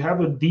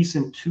a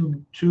decent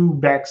two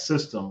back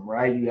system,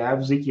 right? You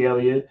have Zeke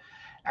Elliott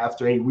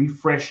after a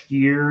refreshed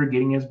year,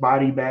 getting his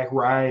body back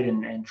right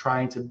and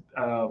trying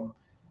to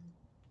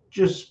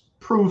just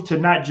prove to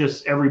not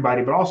just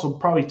everybody, but also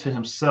probably to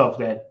himself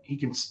that he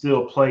can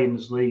still play in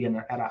this league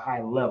at a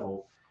high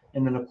level.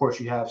 And then, of course,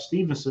 you have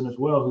Stevenson as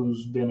well,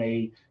 who's been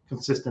a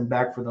consistent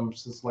back for them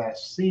since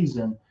last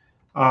season.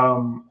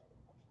 And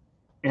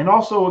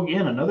also,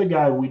 again, another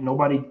guy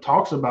nobody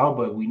talks about,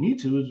 but we need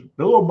to, is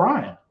Bill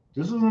O'Brien.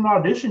 This is an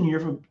audition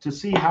year to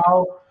see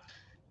how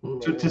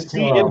to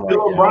see if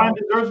Bill O'Brien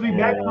deserves to be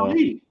back in the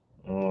league.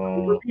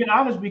 We're being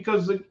honest,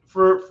 because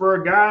for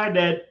a guy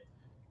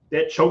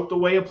that choked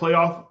away a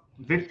playoff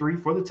victory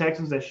for the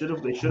Texans, they should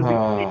have been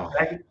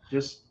back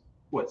just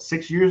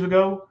 6 years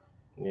ago.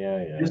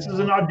 Yeah. This is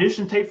an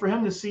audition tape for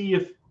him to see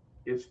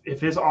if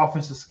his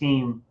offensive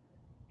scheme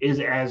is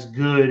as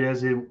good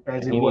as it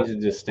was. He needs to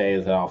just stay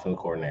as an offensive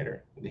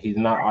coordinator. He's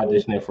not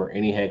auditioning for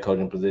any head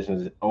coaching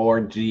positions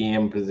or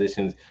GM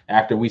positions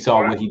after we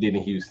saw what he did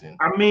in Houston.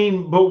 I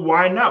mean, but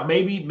why not?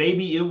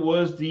 Maybe it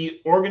was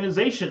the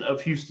organization of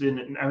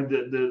Houston,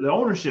 the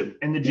ownership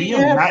and the GM. He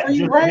had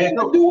free reign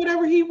to do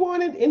whatever he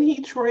wanted, and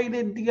he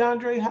traded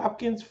DeAndre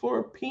Hopkins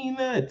for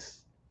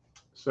peanuts.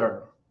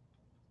 Sir,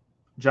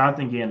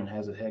 Jonathan Gannon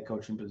has a head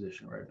coaching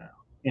position right now.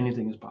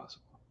 Anything is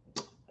possible.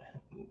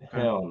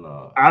 Hell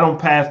no. I don't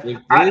pass.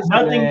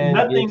 Nothing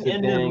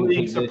in this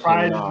league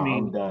surprises me.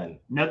 I'm done.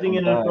 Nothing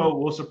in the NFL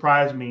will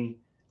surprise me,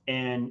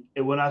 and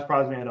it will not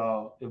surprise me at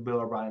all if Bill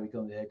O'Brien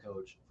becomes the head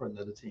coach for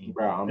another team.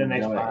 Bro, I'm done.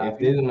 If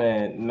this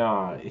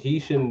man, he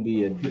shouldn't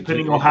be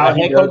depending on how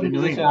he head does coaching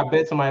position. I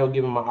bet somebody will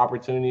give him an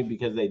opportunity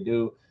because they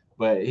do,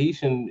 but he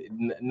shouldn't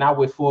not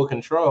with full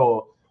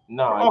control.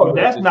 No.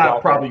 That's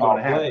not probably going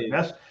to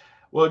happen.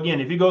 Well, again,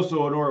 if he goes to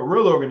a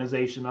real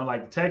organization,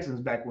 unlike the Texans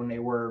back when they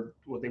were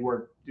what they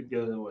were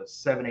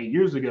 7, 8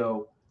 years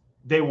ago,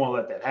 they won't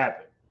let that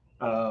happen.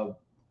 Uh,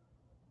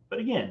 but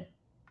again,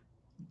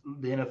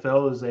 the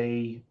NFL is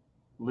a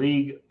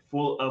league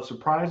full of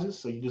surprises,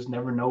 so you just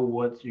never know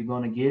what you're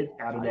going to get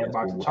out of I that guess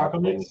box we of will have to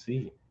wait and chocolates,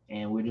 see.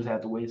 and we just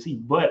have to wait and see.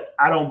 But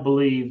I don't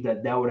believe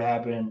that would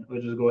happen.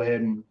 Let's just go ahead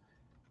and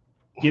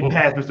get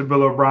past Mr.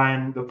 Bill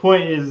O'Brien. The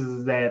point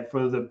is that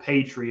for the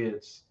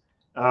Patriots,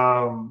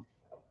 um,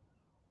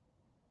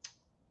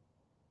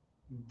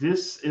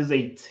 this is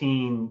a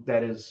team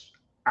that is,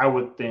 I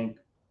would think,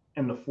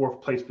 in the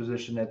fourth place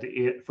position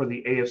for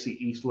the AFC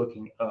East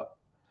looking up.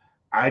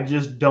 I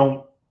just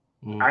don't.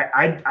 Mm.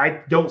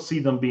 I don't see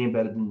them being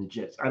better than the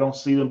Jets. I don't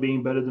see them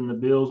being better than the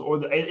Bills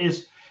or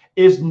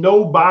it's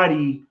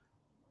nobody,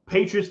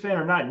 Patriots fan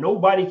or not,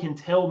 nobody can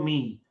tell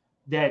me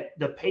that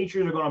the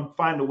Patriots are going to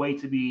find a way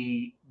to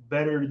be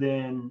better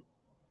than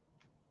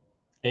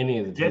Any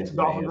of the Jets, teams in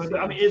the Dolphins. I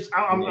AFC mean, East.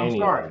 I'm Any of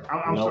sorry. them.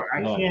 I'm sorry. Nope, I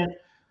none. can't.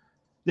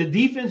 The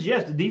defense,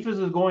 yes, the defense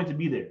is going to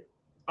be there.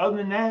 Other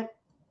than that,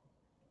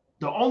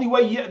 the only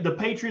way the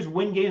Patriots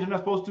win games they're not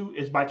supposed to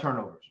is by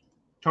turnovers.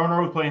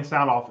 Turnovers playing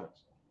sound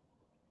offense,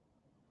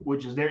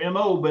 which is their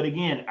MO. But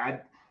again,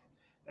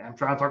 I'm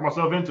trying to talk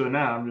myself into it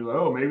now. I'm just like,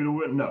 oh, maybe the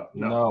win. No,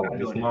 No, not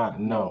it's doing it. not.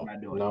 No, Not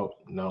doing it. no,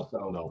 no,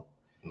 So, no,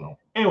 no.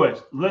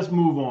 anyways, let's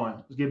move on.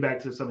 Let's get back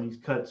to some of these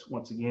cuts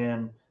once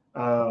again.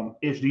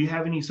 Ish, do you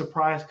have any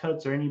surprise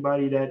cuts or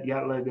anybody that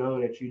got let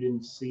go that you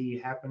didn't see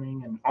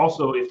happening? And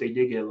also, if they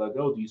did get let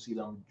go, do you see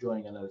them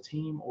joining another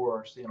team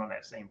or staying on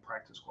that same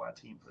practice squad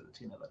team for the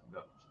team that let them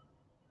go?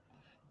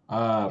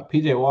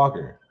 PJ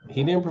Walker.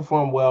 He didn't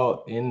perform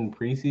well in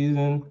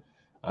preseason,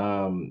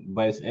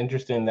 but it's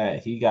interesting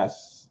that he got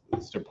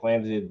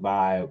supplanted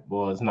by,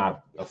 well, it's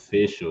not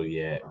official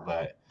yet,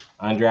 but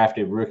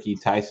undrafted rookie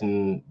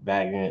Tyson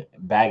Baggett,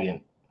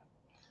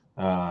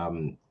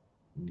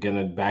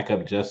 gonna back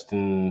up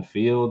Justin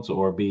Fields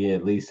or be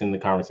at least in the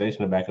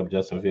conversation to back up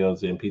Justin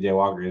Fields, and PJ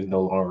Walker is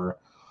no longer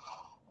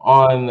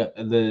on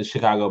the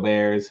Chicago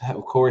Bears.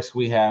 Of course,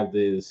 we have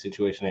the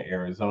situation in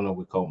Arizona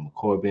with Colt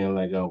McCoy being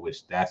let go,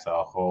 which that's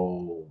a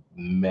whole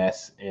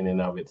mess in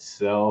and of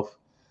itself.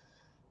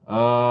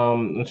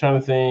 I'm trying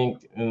to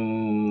think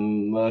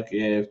and look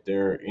if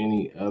there are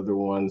any other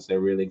ones that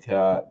really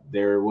caught.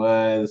 There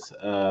was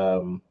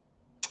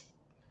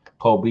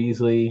Cole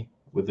Beasley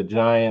with the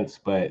Giants,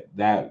 but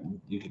that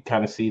you could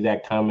kind of see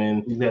that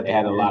coming. They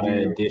had a lot of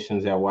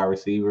additions at wide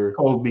receiver.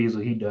 Cole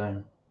Beasley, he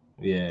done.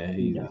 Yeah,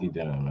 he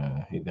done,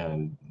 man. He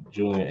done.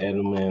 Julian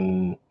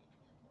Edelman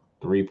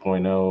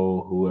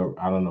 3.0, whoever,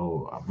 I don't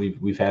know.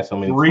 We've had so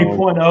many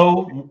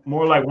 3.0,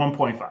 more like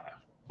 1.5.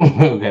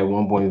 Okay,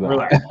 1.5.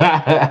 Relax.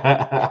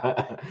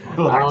 I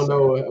don't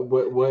know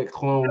what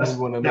clone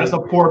you want to make. That's a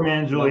poor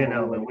man Julian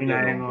Edelman. We're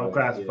not even going to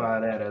classify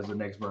that as the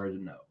next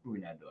version. No, we're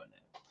not doing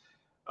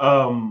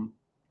that.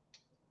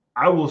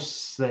 I will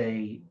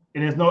say,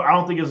 and I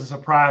don't think it's a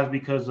surprise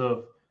because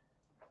of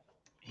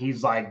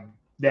he's like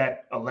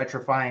that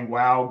electrifying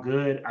wow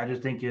good. I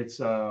just think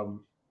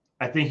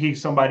I think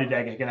he's somebody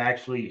that can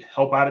actually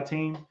help out a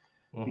team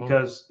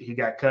because he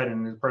got cut,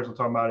 and the person I'm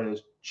talking about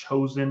is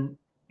Chosen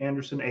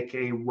Anderson,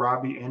 aka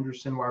Robbie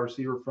Anderson, wide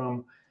receiver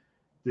from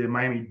the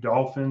Miami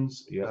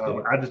Dolphins.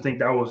 I just think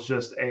that was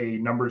just a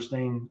numbers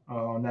thing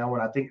on that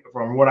one. I think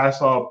from what I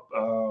saw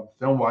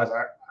film wise,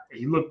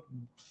 he looked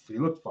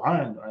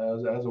fine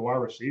as a wide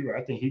receiver.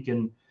 I think he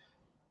can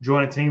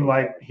join a team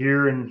like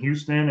here in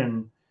Houston,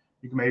 and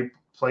you can maybe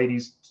play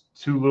these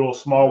two little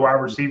small wide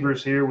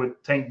receivers here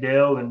with Tank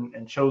Dell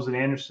and Chosen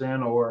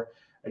Anderson, or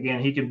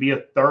again, he can be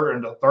a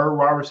third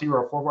wide receiver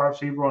or a fourth wide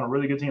receiver on a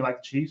really good team like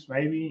the Chiefs,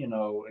 maybe. Again,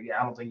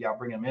 I don't think y'all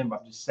bring him in,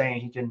 but I'm just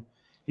saying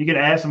he can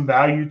add some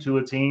value to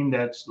a team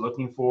that's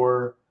looking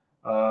for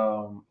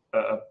a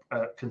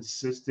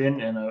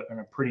consistent and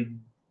a pretty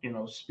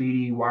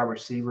speedy wide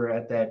receiver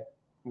at that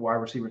wide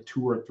receiver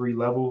 2 or 3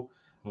 level.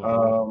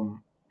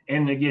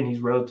 And again, he's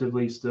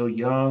relatively still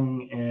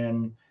young,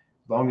 and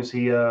as long as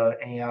he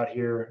ain't out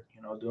here,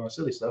 doing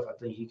silly stuff, I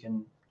think he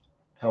can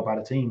help out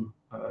a team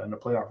in the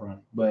playoff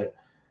run. But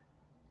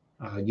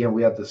again,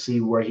 we have to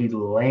see where he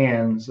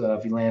lands.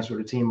 If he lands with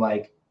a team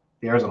like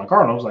the Arizona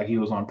Cardinals, like he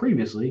was on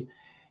previously,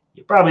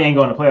 you probably ain't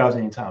going to playoffs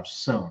anytime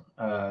soon.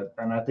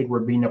 And I think we're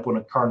beating up on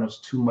the Cardinals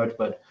too much,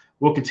 but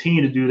we'll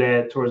continue to do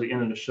that towards the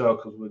end of the show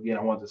because, again,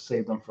 I wanted to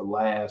save them for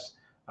last.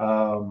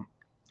 It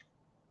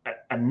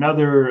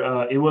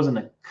wasn't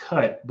a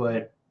cut,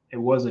 but it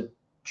was a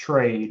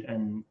trade,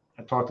 and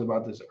I talked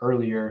about this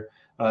earlier.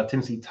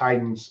 Tennessee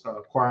Titans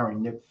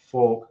acquiring Nick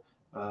Folk.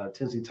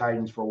 Tennessee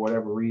Titans, for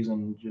whatever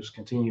reason, just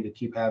continue to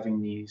keep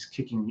having these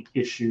kicking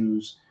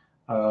issues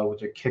with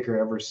their kicker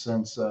ever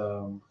since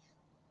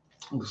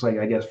looks like,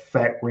 I guess,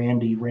 Fat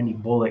Randy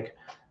Bullock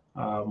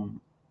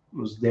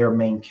was their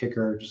main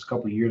kicker just a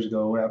couple of years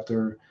ago.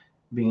 After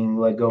being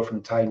let go from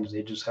the Titans,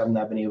 they just have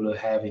not been able to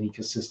have any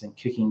consistent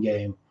kicking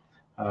game.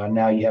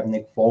 Now you have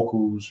Nick Folk,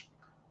 who's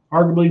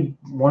arguably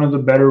one of the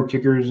better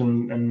kickers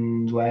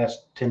in the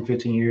last 10,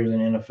 15 years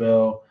in the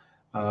NFL.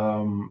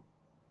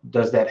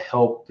 Does that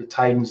help the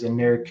Titans in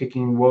their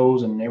kicking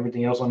woes and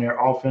everything else on their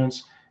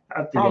offense?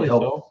 I think Probably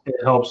so. it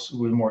helps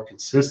with more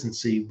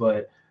consistency,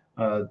 but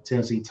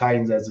Tennessee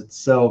Titans as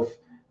itself,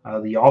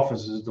 the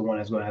offense is the one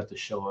that's going to have to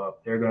show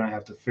up. They're going to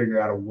have to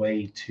figure out a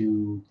way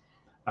to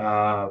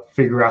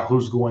figure out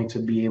who's going to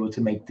be able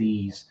to make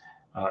these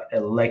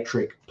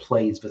electric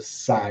plays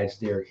besides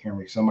Derrick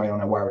Henry. Somebody on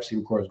that wide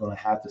receiver core is going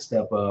to have to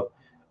step up.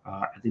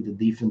 I think the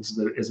defense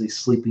is a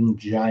sleeping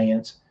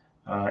giant.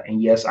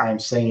 And yes, I'm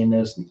saying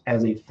this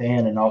as a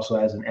fan and also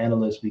as an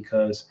analyst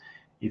because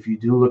if you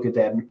do look at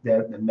that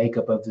the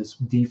makeup of this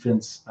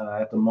defense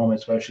at the moment,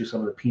 especially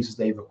some of the pieces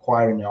they've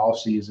acquired in the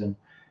offseason,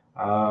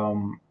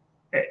 um,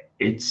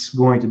 it's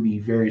going to be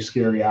very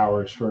scary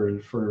hours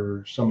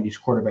for some of these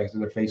quarterbacks that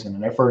they're facing.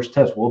 And their first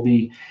test will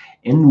be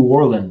in New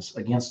Orleans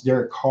against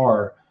Derek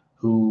Carr,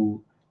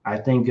 who I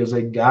think is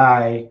a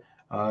guy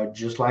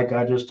just like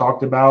I just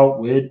talked about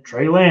with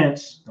Trey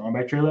Lance, going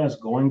back to Trey Lance,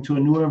 going to a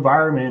new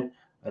environment,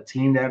 a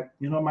team that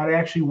might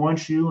actually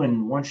want you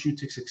and wants you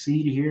to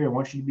succeed here and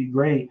wants you to be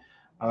great.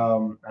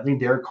 I think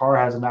Derek Carr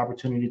has an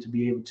opportunity to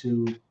be able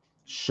to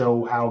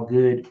show how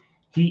good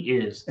he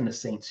is in the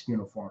Saints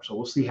uniform. So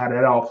we'll see how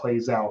that all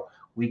plays out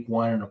week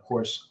one, and of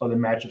course other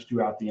matchups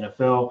throughout the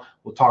NFL.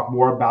 We'll talk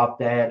more about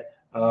that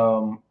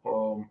on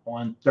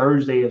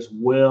Thursday as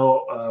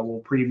well.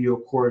 We'll preview,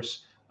 of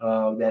course,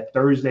 that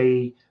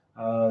Thursday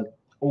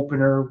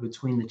opener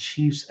between the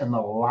Chiefs and the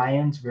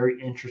Lions.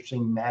 Very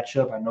interesting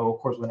matchup. I know,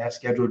 of course, when that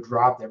schedule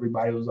dropped,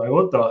 everybody was like,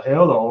 "What the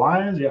hell, the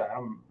Lions?"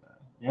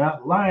 Yeah,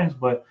 Lions.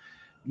 But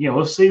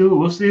we'll see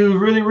who's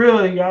really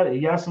real. You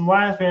got some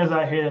Lions fans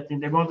out here that think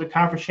they're going to the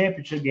conference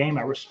championship game.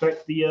 I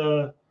respect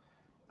the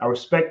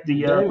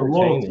They're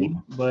loyalty,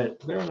 entertaining. but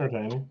They're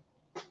entertaining.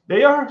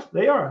 they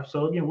are.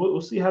 So again,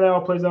 we'll see how that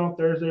all plays out on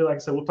Thursday. Like I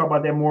said, we'll talk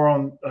about that more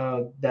on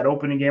that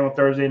opening game on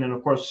Thursday, and then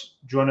of course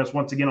join us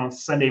once again on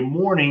Sunday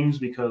mornings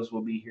because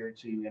we'll be here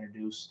to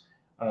introduce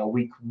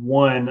week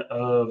one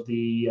of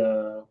the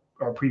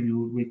or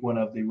preview week one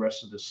of the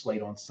rest of the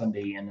slate on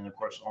Sunday, and then of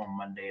course on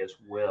Monday as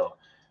well.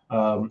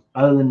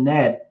 Other than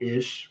that,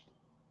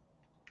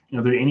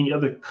 are there any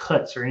other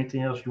cuts or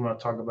anything else you want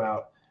to talk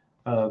about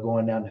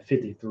going down to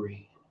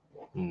 53?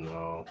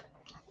 No.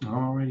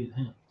 Alrighty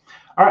then.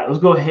 All right,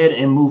 let's go ahead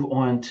and move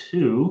on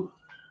to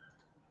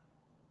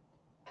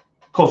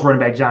Colts running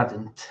back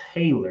Jonathan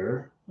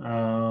Taylor.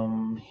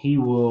 He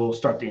will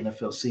start the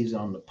NFL season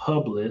on the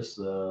PUP list,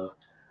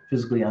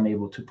 physically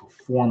unable to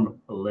perform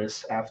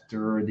list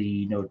after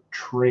the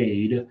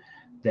trade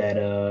that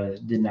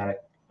did not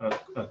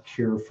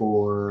occur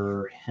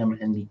for him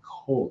and the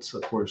Colts.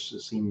 Of course,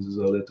 it seems as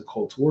though that the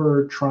Colts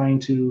were trying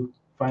to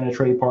find a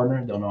trade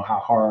partner. Don't know how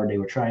hard they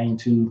were trying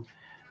to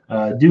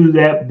do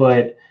that,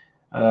 but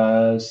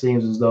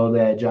seems as though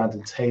that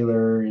Jonathan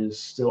Taylor is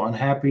still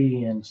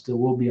unhappy and still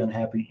will be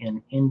unhappy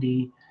in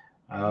Indy.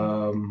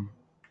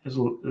 This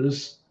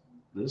is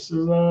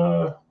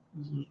I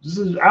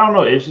don't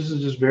know. This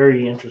is just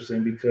very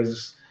interesting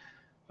because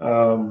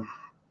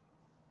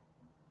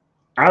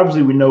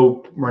obviously we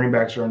know running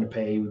backs are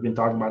underpaid. We've been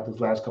talking about this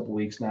last couple of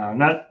weeks now.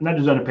 Not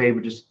just underpaid,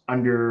 but just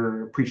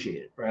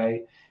underappreciated,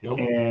 right? Yep.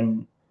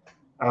 And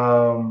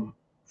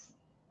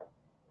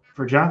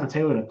for Jonathan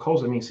Taylor and the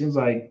Colts, I mean, it seems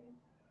like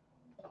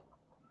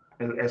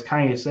as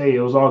Kanye say, it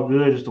was all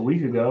good just a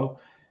week ago,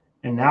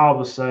 and now all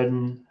of a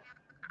sudden,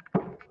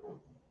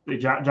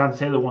 Jonathan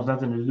Taylor wants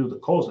nothing to do with the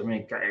Colts. I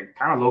mean, kind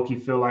of low key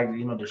feel like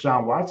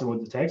Deshaun Watson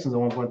with the Texans at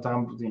one point in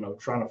time,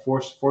 trying to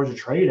force a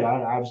trade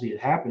out. Obviously, it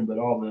happened, but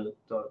all the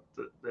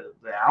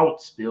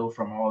outspill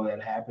from all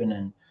that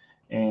happened,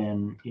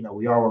 and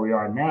we are where we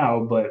are now.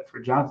 But for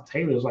Jonathan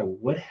Taylor, it's like,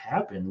 what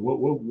happened?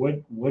 What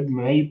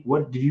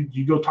did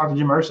you go talk to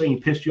Jim Irsay and he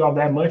pissed you off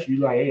that much?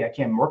 You like, hey, I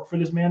can't work for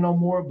this man no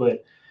more.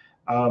 But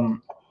I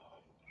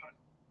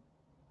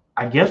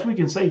guess we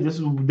can say this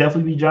will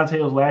definitely be John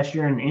Taylor's last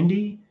year in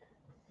Indy,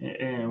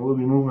 and we'll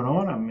be moving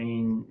on. I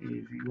mean,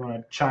 if you want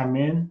to chime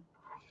in.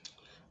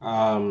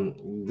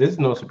 This is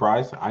no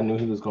surprise. I knew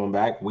he was going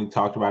back. We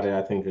talked about it,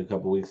 I think, a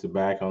couple weeks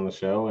back on the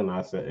show, and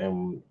I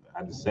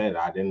just said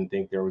I didn't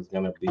think there was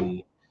going to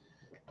be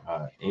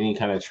any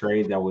kind of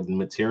trade that would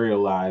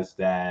materialize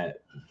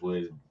that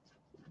would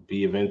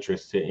be of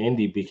interest to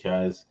Indy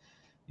because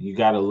you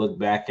got to look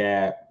back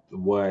at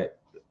what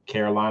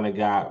Carolina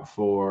got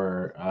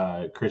for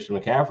Christian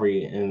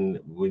McCaffrey, and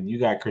when you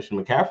got Christian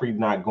McCaffrey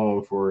not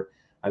going for,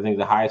 I think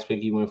the highest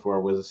pick he went for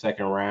was a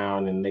second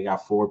round, and they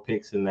got 4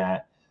 picks in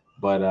that.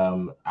 But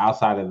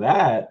outside of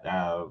that,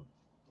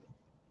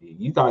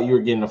 you thought you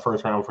were getting the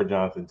first round for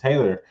Jonathan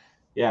Taylor.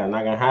 Yeah,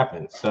 not gonna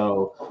happen.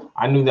 So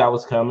I knew that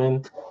was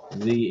coming.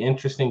 The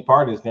interesting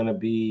part is gonna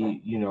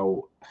be,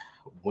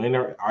 when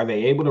are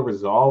they able to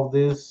resolve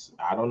this?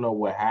 I don't know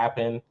what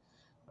happened.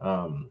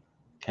 Can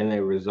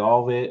they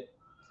resolve it?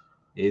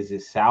 Is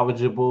it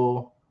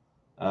salvageable?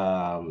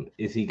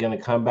 Is he going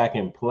to come back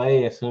and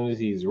play as soon as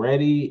he's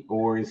ready?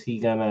 Or is he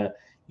going to,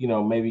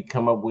 maybe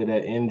come up with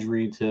an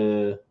injury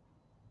to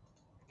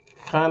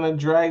kind of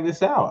drag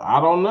this out?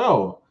 I don't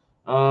know.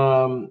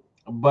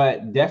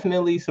 but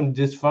definitely some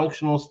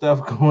dysfunctional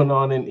stuff going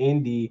on in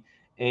Indy.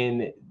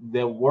 And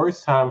the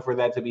worst time for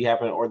that to be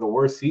happening, or the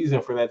worst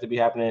season for that to be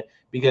happening,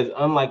 because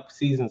unlike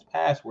seasons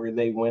past where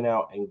they went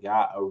out and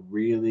got a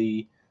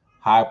really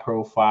high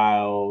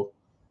profile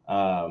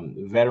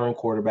veteran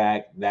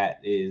quarterback that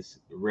is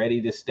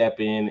ready to step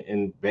in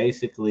and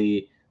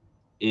basically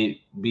it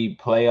be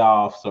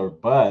playoffs or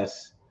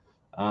bust,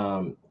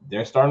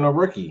 they're starting a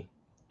rookie.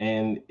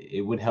 And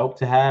it would help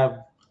to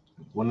have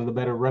one of the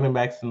better running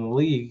backs in the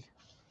league.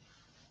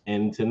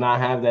 And to not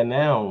have that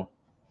now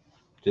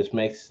just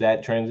makes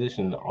that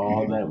transition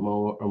all that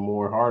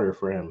more harder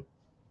for him.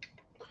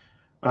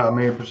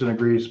 Million percent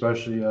agree,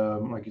 especially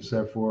like you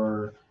said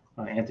for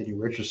Anthony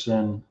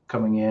Richardson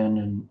coming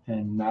in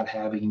and not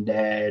having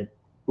that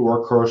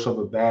workhorse of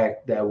a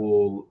back that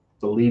will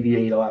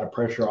alleviate a lot of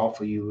pressure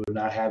off of you,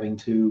 not having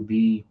to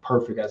be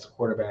perfect as a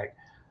quarterback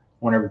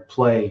on every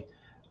play.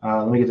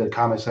 Let me get to the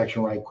comment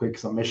section right quick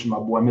because I'm missing my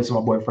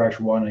boy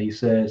Fracture One. He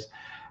says,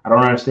 I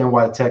don't understand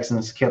why the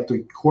Texans kept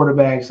 3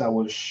 quarterbacks. I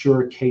was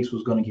sure Case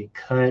was going to get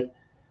cut.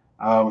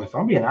 If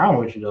I'm being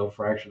honest with you, though,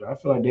 Fracture, I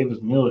feel like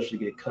Davis Mills should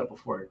get cut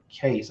before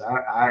Case.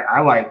 I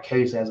like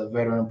Case as a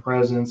veteran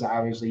presence.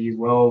 Obviously, he's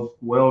well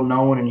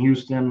known in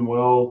Houston.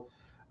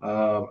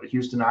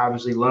 Houston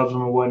obviously loves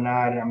him and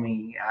whatnot. I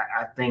mean,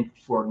 I think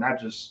for not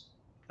just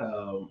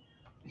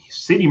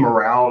city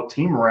morale,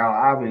 team morale,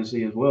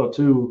 obviously as well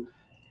too.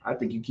 I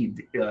think you keep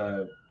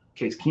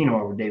Case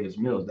Keenum over Davis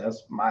Mills.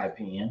 That's my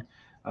opinion.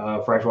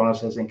 Fracture One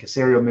says, and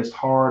Casario missed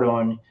hard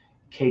on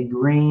K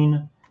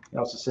Green. He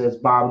also says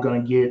Bob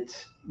going to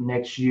get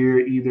next year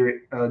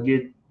either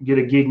get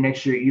a gig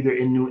next year either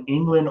in New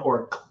England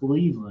or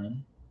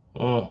Cleveland.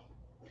 I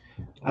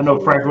know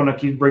Frank want to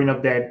keep bringing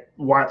up that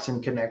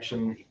Watson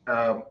connection.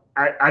 I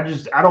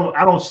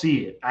don't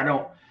see it. I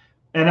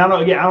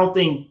don't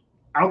think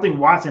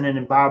Watson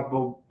and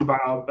Bill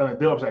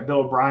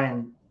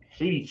O'Brien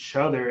hate each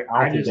other.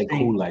 I don't think they're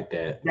cool like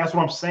that. That's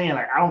what I'm saying.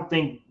 Like I don't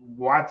think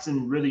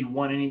Watson really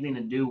want anything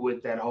to do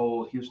with that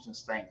whole Houston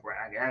stank. Right?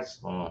 I guess.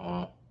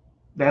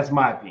 That's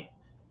my opinion.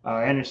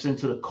 Anderson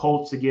to the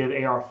Colts to give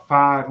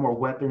AR5 more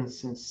weapons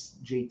since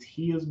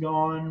JT is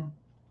gone.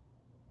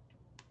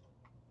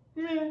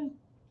 And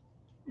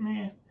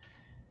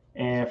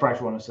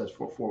Fracture One says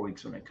for 4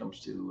 weeks when it comes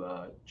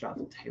to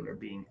Jonathan Taylor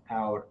being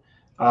out.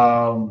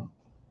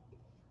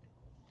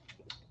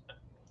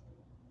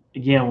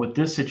 Again, with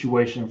this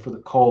situation for the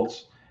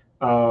Colts,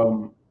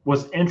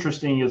 what's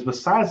interesting is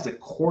besides the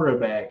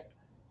quarterback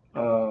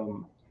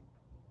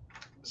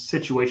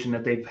situation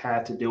that they've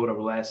had to deal with over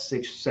the last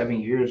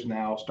 6-7 years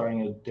now,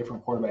 starting a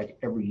different quarterback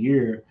every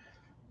year.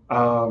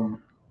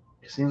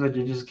 It seems like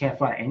they just can't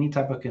find any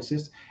type of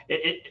consistent.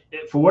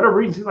 For whatever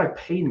reason, it seems like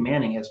Peyton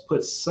Manning has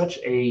put such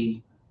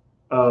a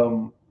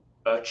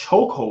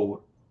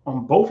chokehold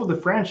on both of the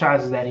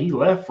franchises that he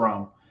left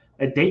from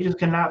that they just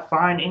cannot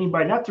find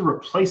anybody, not to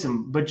replace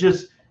him, but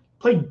just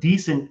play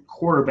decent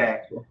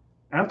quarterback. And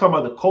I'm talking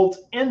about the Colts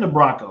and the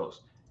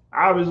Broncos.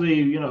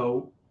 Obviously,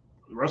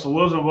 Russell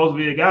Wilson was supposed to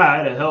be the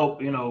guy to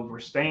help,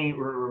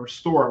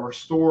 restore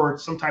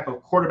some type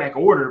of quarterback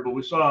order, but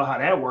we saw how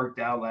that worked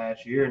out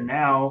last year. And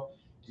now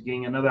he's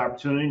getting another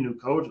opportunity, new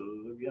coach.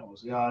 We'll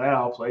see how that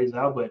all plays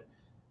out. But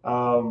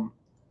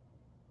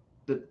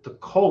the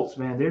Colts,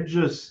 man, they're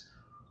just –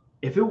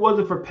 if it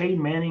wasn't for Peyton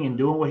Manning and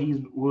doing what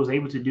he was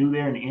able to do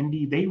there in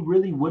Indy, they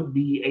really would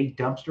be a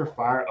dumpster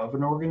fire of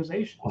an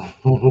organization.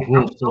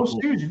 I'm so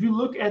serious. If you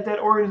look at that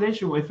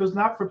organization, if it's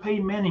not for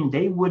Peyton Manning,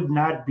 they would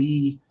not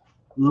be –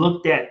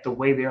 looked at the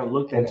way they are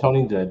looked at.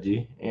 Tony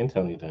Dungy.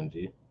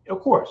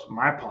 Of course,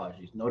 my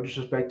apologies. No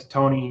disrespect to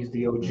Tony. He's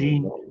the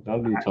OG.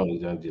 Don't do Tony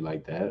Dungy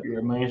like that.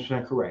 You're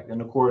 1,000,000% correct.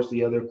 And, of course,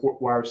 the other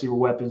wide receiver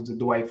weapons, the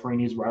Dwight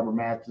Freeney's, Robert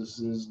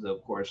Mathis's,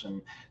 of course,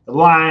 and the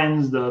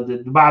Lions,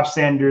 the Bob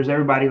Sanders,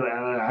 everybody.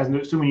 I'm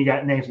assuming you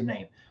got names to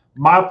name.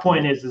 My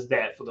point is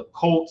that for the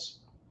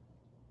Colts,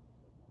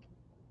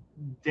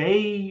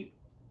 they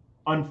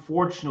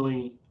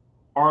unfortunately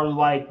are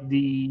like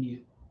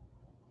the –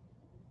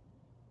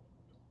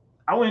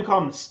 I wouldn't call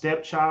them the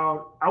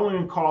stepchild. I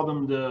wouldn't call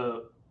them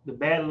the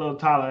bad little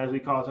Tyler, as we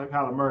call it,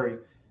 Kyler Murray.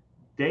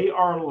 They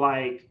are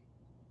like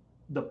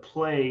the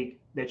plague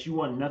that you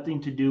want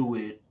nothing to do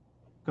with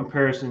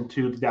comparison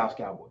to the Dallas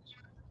Cowboys.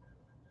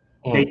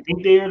 They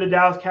think they are the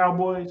Dallas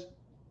Cowboys,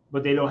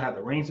 but they don't have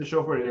the rings to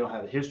show for it. They don't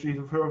have the history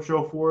to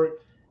show for it.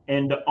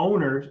 And the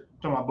owners,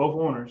 talking about both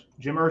owners,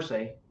 Jim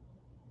Irsay,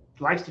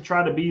 likes to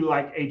try to be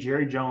like a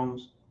Jerry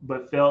Jones,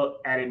 but fell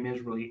at it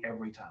miserably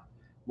every time.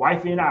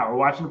 Wifey and I were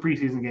watching the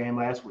preseason game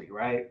last week,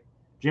 right?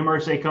 Jim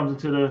Irsay comes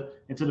into the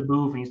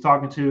booth and he's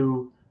talking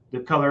to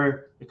the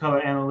color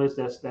analyst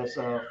that's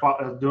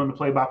doing the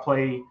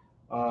play-by-play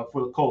for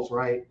the Colts,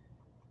 right?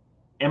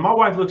 And my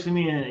wife looks at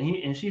me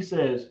and she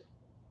says,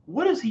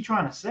 "What is he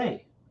trying to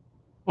say?"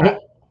 I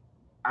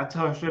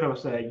tell her straight up, I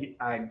say,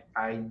 I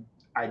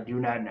do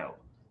not know,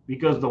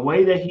 because the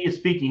way that he is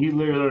speaking, he's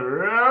literally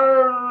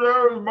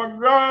like, "My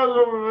guys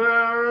over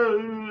there,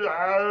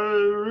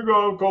 we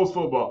go Colts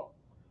football."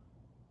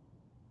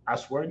 I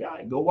swear to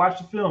God, go watch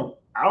the film.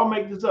 I don't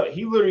make this up.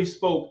 He literally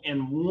spoke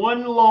in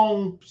one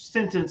long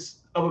sentence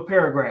of a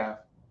paragraph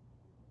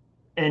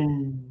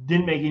and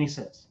didn't make any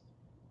sense.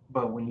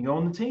 But when you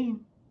own the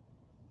team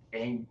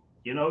and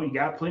you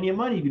got plenty of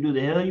money, you can do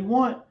the hell you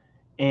want.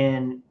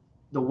 And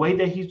the way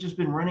that he's just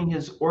been running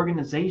his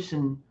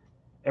organization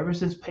ever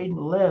since Peyton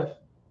left,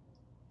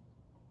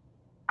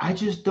 I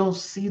just don't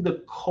see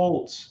the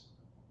Colts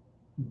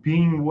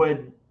being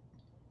what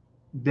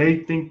they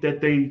think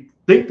that they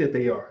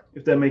are,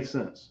 if that makes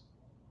sense.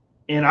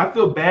 And I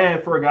feel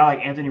bad for a guy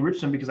like Anthony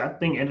Richardson because I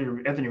think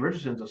Anthony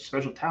Richardson's a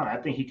special talent. I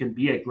think he can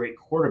be a great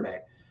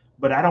quarterback,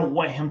 but I don't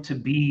want him to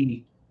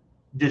be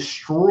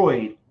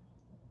destroyed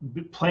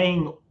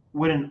playing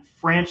with a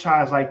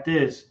franchise like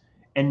this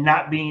and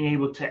not being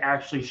able to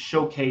actually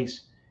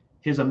showcase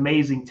his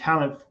amazing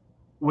talent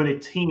with a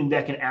team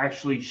that can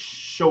actually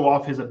show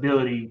off his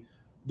ability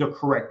the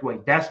correct way.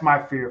 That's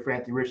my fear for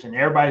Anthony Richardson.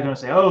 Everybody's going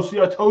to say, "Oh, see,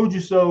 I told you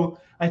so.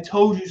 I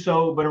told you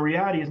so." But in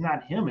reality, it's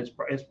not him. It's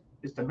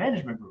the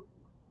management group.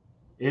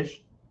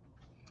 Ish.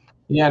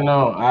 Yeah,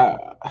 no, I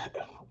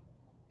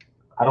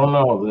don't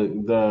know.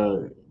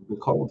 The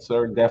Colts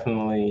are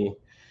definitely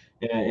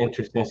in an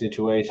interesting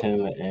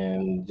situation,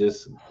 and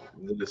just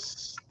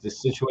this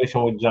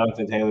situation with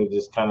Jonathan Taylor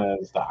just kind of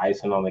is the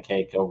icing on the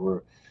cake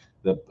over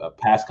the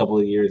past couple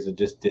of years of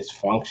just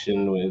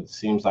dysfunction. It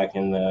seems like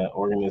in the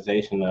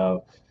organization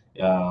of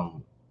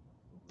um,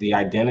 the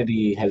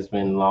identity has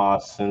been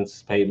lost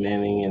since Peyton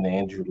Manning and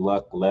Andrew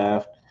Luck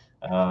left.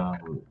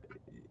 Um,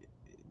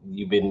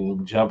 you've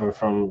been jumping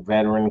from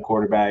veteran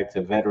quarterback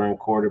to veteran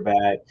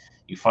quarterback.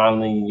 You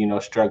finally,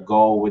 struck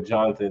gold with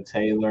Jonathan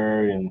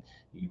Taylor, and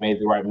you made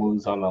the right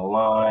moves on the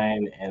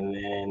line. And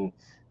then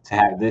to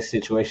have this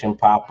situation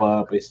pop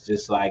up, it's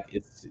just like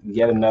it's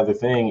yet another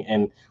thing.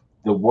 And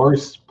the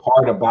worst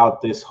part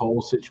about this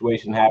whole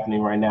situation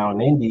happening right now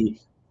in Indy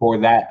for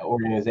that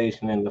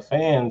organization and the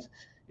fans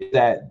is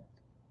that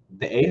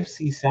the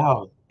AFC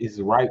South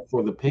is ripe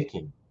for the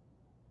picking.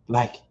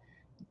 Like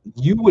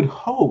you would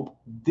hope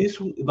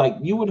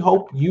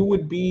you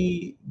would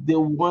be the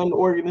one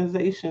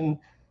organization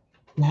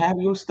to have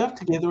your stuff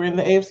together in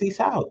the AFC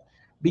South,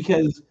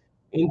 because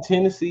in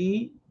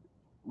Tennessee,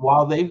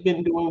 while they've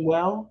been doing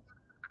well,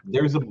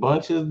 there's a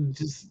bunch of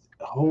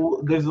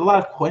there's a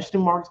lot of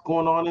question marks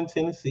going on in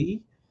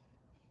Tennessee.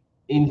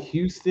 In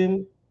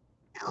Houston,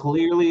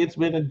 clearly it's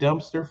been a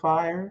dumpster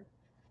fire.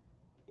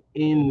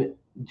 In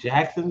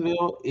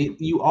Jacksonville,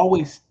 you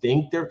always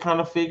think they're kind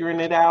of figuring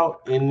it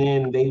out, and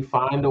then they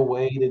find a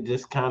way to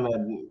just kind of,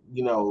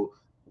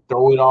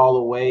 throw it all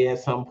away at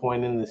some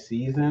point in the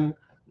season.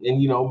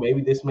 And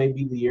maybe this may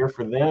be the year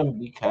for them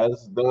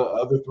because the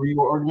other three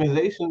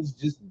organizations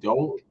just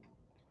don't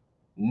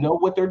know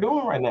what they're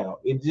doing right now.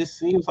 It just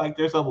seems like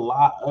there's a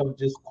lot of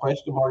just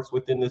question marks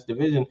within this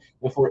division,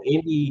 and for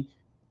Indy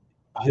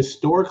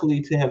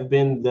historically to have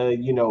been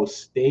the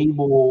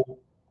stable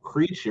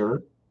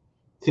creature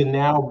to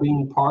now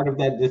being part of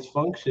that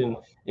dysfunction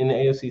in the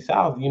AFC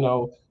South,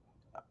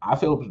 I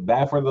feel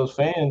bad for those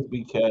fans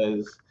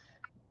because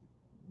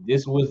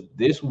this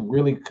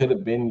really could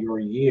have been your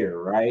year,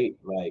 right?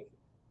 Like,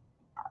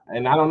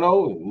 and I don't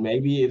know,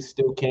 maybe it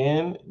still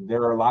can.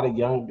 There are a lot of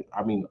young.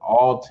 I mean,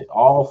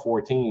 all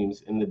four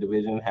teams in the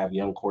division have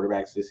young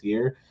quarterbacks this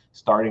year,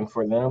 starting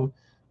for them.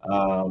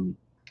 Um,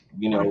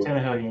 you Ryan know,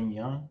 Tannehill ain't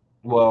young.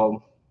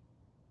 well,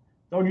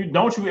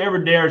 Don't you ever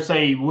dare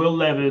say Will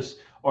Levis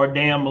or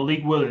damn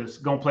Malik Willis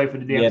gonna play for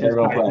the damn yeah, they're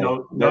Tennessee gonna Titans. play.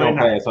 No, They're they're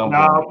gonna play not. at some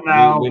point.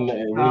 No, We no,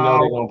 we know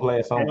they're no. gonna play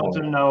at some Hell to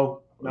point.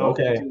 no. No,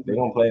 Okay, they're continue.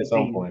 gonna play at some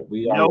Continue. point.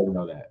 We already Nope.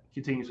 know that.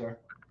 Continue, sir.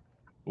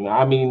 No,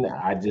 I mean,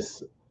 I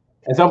just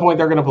at some point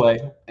they're going to play.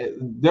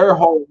 Their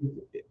whole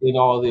in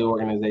all the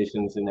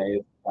organizations in the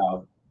AFC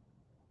South,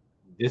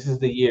 this is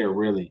the year,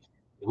 really.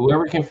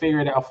 Whoever can figure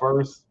it out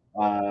first,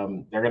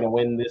 they're going to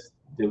win this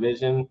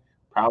division,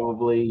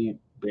 probably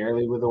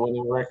barely with a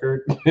winning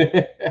record.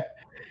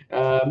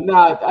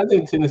 I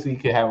think Tennessee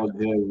could have a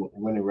good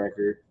winning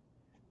record,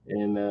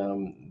 and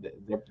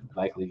they're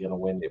likely going to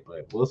win it,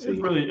 but we'll It's see.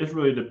 really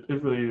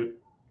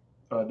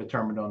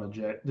determined on the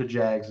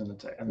Jags and the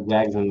Jags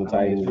Titans. and the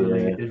I mean, Titans,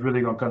 yeah. it's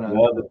really going to come The down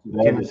other, to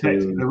the can other the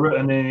Tex two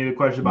and then the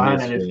question behind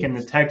that is can the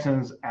misfits.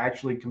 Texans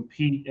actually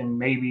compete and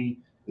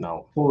maybe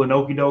No, pull an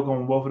okie doke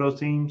on both of those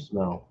teams?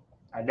 no,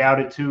 I doubt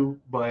it too,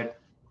 but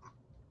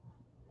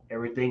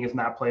everything is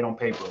not played on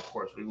paper. Of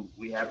course,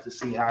 we have to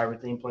see how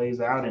everything plays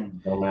out,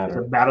 and don't it's a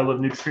matter. battle of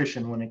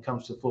nutrition when it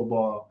comes to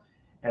football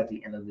at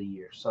the end of the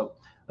year. So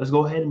let's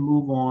go ahead and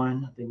move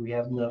on. I think we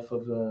have enough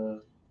of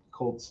the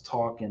Colts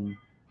talk and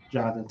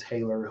Jonathan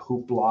Taylor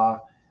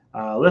hoopla.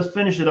 Let's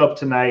finish it up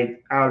tonight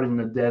out in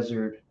the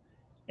desert.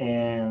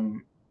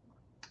 And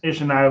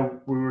Ish and I,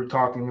 we were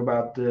talking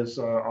about this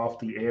off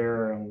the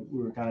air, and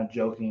we were kind of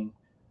joking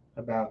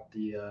about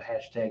the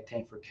hashtag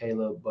Tank for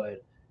Caleb,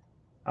 but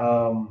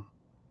um,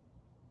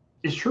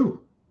 it's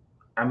true.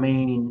 I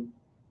mean,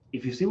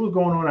 if you see what's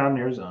going on out in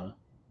Arizona,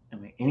 I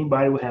mean,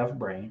 anybody with half a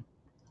brain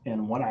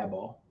and one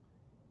eyeball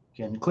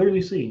can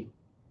clearly see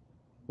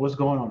what's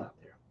going on out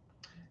there.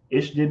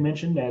 Ish did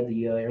mention that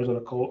the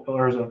Arizona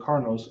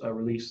Cardinals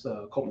released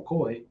Colt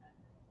McCoy,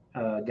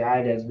 a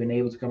guy that's been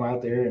able to come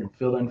out there and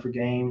fill in for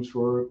games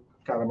for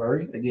Kyler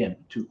Murray. Again,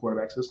 two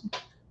quarterback system.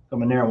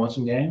 Come in there and win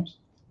some games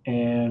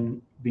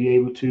and be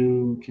able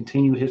to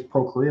continue his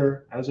pro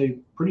career as a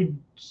pretty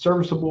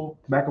serviceable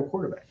backup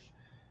quarterback.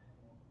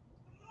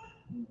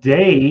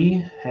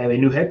 They have a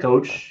new head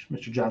coach,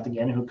 Mr. Jonathan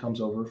Gannon, who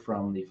comes over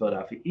from the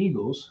Philadelphia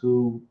Eagles,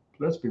 who,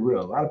 let's be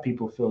real, a lot of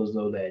people feel as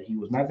though that he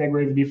was not that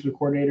great of a defensive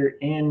coordinator,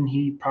 and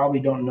he probably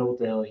don't know what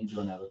the hell he's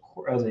doing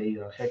as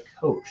a head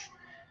coach.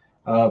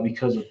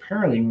 Because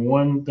apparently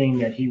one thing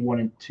that he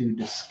wanted to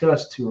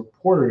discuss to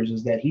reporters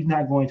is that he's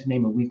not going to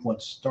name a week one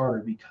starter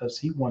because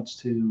he wants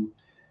to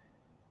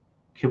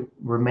he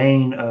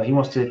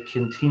wants to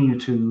continue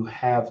to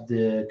have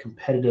the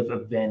competitive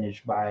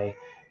advantage by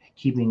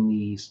keeping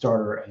the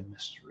starter a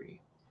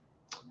mystery.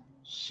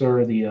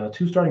 Sir, the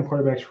two starting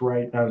quarterbacks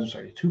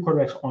two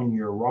quarterbacks on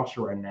your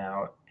roster right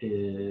now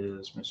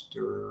is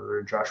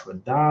Mr. Joshua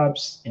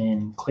Dobbs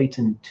and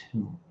Clayton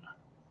Tune.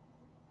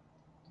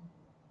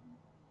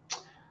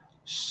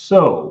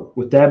 So,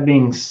 with that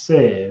being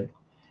said,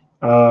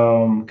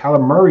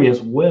 Kyler Murray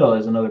as well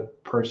is another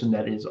person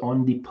that is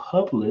on the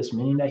PUP list,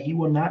 meaning that he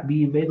will not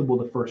be available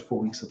the first 4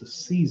 weeks of the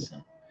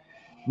season,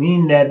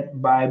 meaning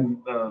that by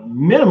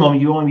minimum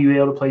you only be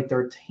able to play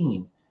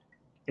 13.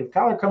 If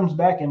Kyler comes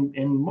back and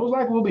most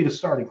likely will be the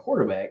starting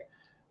quarterback,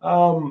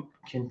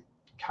 can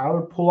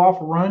Kyler pull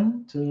off a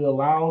run to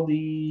allow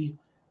the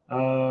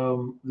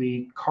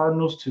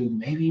Cardinals to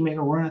maybe make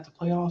a run at the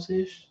playoffs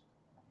ish?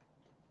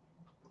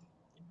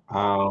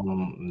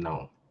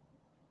 No.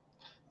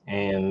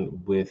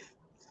 And with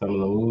some of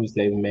the moves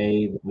they've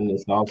made in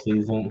this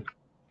offseason,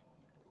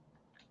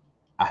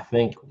 I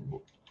think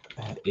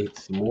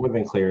it's more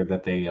than clear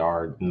that they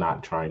are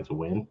not trying to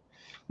win.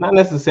 Not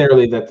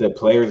necessarily that the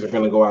players are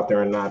going to go out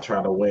there and not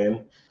try to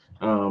win,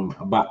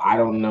 but I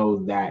don't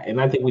know that.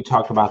 And I think we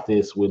talked about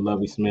this with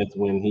Lovie Smith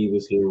when he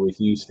was here with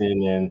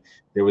Houston, and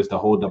there was the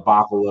whole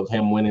debacle of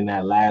him winning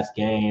that last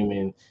game.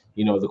 And,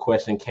 the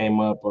question came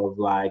up of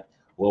like,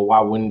 well, why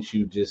wouldn't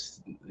you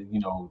just,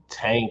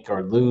 tank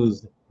or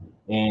lose?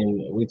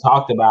 And we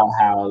talked about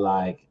how,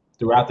 like,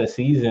 throughout the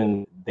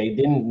season, they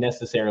didn't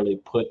necessarily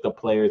put the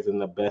players in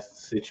the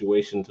best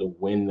situation to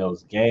win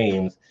those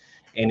games.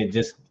 And it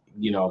just,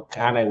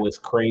 kind of was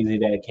crazy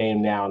that it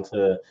came down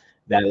to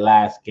that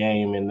last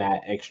game and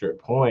that extra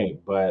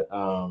point. But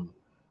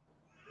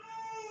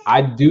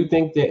I do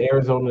think the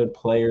Arizona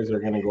players are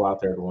going to go out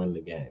there to win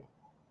the game.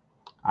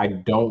 I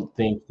don't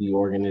think the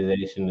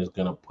organization is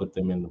going to put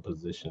them in the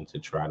position to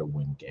try to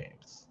win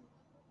games.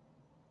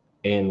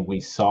 And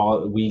we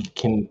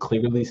can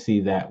clearly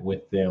see that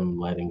with them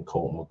letting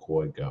Colt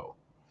McCoy go.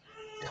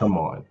 Come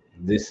on.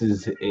 This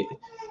is it.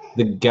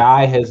 The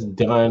guy has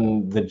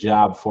done the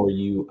job for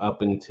you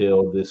up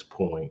until this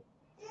point.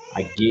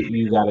 I get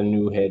you got a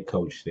new head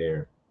coach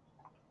there,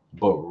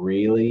 but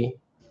really,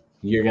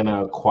 you're going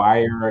to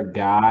acquire a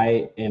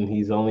guy and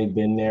he's only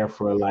been there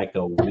for like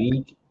a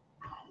week,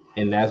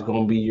 and that's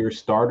going to be your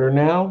starter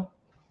now?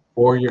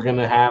 Or you're going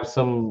to have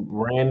some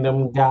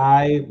random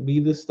guy be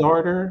the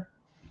starter?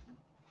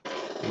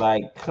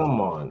 Like,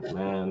 come on,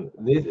 man.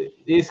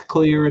 It's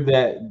clear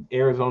that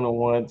Arizona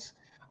wants,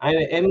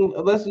 and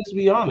let's just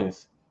be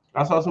honest.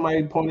 I saw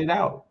somebody pointed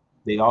out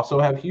they also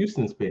have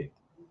Houston's pick.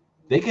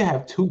 They could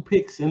have 2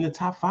 picks in the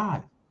top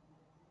 5.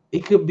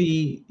 It could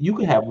be you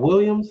could have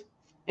Williams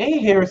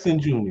and Harrison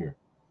Jr.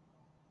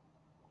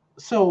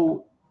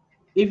 So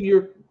if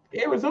you're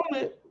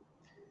Arizona,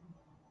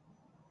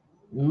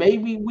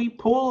 maybe we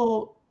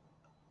pull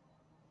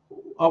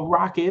a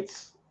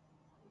Rockets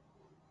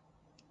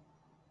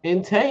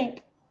and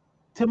tank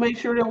to make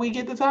sure that we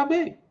get the top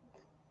pick.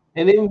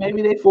 And then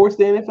maybe they force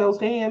the NFL's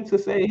hand to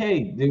say,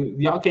 "Hey, dude,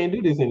 y'all can't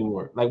do this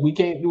anymore. Like we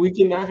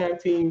cannot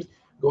have teams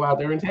go out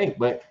there and tank."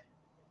 But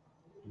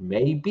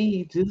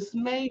maybe, just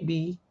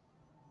maybe,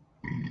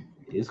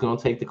 it's going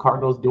to take the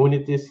Cardinals doing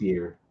it this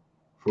year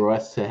for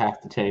us to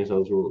have to change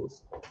those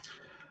rules.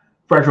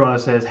 Fresh one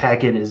says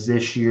Hackett is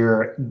this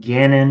year.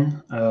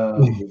 Gannon,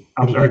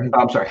 I'm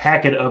sorry.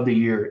 Hackett of the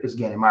year is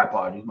Gannon. My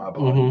apologies.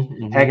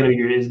 Hackett of the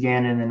year is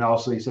Gannon, and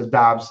also he says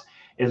Dobbs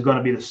is going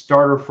to be the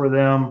starter for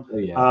them. Oh,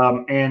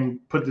 yeah. And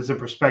put this in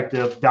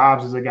perspective,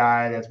 Dobbs is a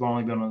guy that's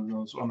only been on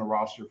the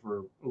roster for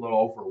a little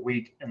over a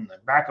week, and the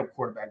backup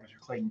quarterback, Mr.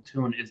 Clayton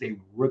Tune, is a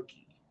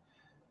rookie.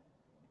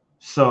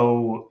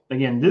 So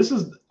again, this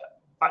is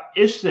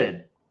Ish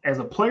said, as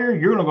a player,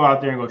 you're going to go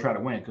out there and go try to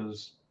win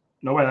because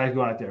nobody likes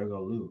going out there and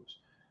go lose.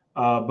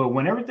 But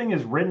when everything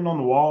is written on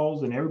the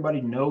walls and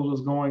everybody knows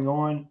what's going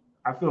on,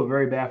 I feel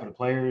very bad for the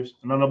players.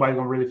 I know nobody's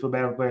going to really feel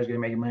bad for players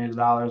getting making millions of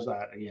dollars.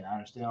 I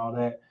understand all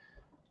that.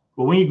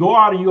 But when you go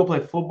out and you go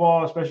play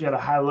football, especially at a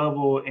high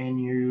level, and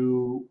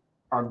you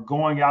are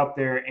going out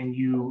there and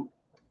you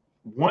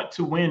want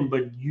to win,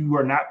 but you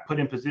are not put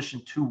in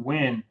position to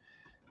win,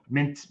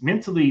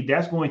 mentally,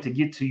 that's going to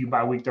get to you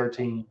by week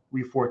 13,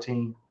 week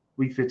 14,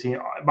 week 15.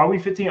 By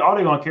week 15, all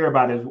they're going to care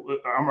about is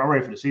I'm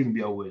ready for the season to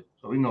be over with,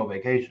 so we can go on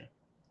vacation.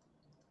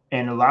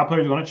 And a lot of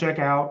players are going to check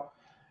out.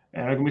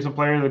 And there are going to be some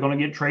players that are going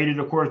to get traded,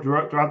 of course,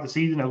 throughout the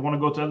season that want to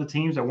go to other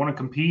teams that want to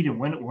compete and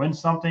win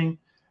something.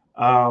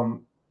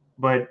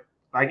 But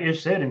like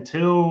Ish said,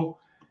 until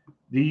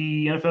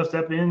the NFL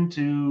step in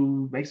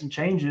to make some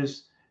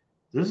changes,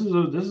 this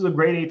is a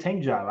grade A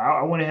tank job.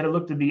 I went ahead and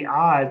looked at the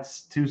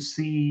odds to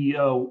see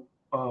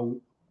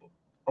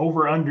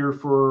over under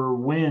for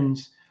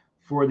wins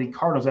for the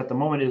Cardinals at the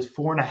moment is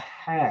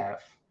 4.5.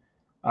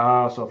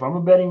 So if I'm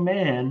a betting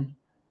man,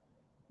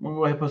 I'm gonna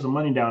go ahead and put some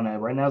money down there.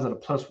 Right now it's at a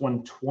plus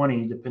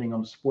 120, depending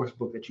on the sports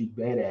book that you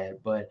bet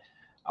at. But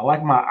I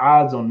like my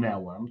odds on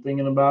that one. I'm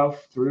thinking about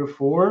 3 or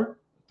 4.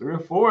 3 or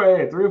 4,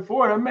 hey, 3 or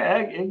 4.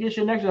 It gets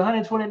you an extra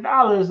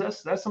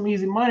 $120. That's some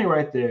easy money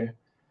right there.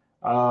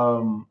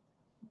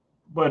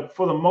 But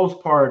for the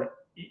most part,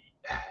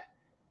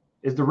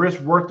 is the risk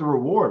worth the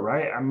reward,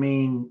 right? I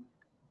mean,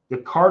 the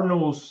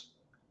Cardinals,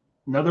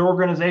 another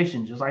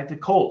organization, just like the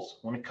Colts,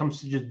 when it comes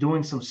to just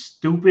doing some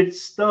stupid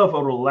stuff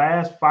over the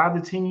last 5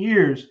 to 10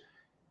 years,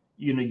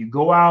 you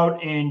go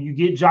out and you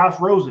get Josh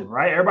Rosen,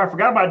 right? Everybody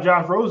forgot about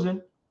Josh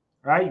Rosen,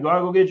 right? You got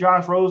to go get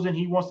Josh Rosen.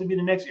 He wants to be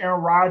the next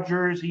Aaron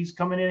Rodgers. He's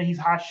coming in. He's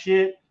hot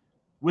shit.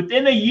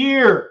 Within a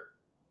year,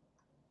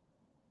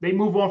 they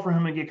move on from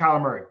him and get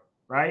Kyler Murray,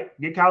 right?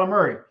 Get Kyler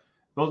Murray.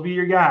 Supposed to be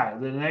your guy.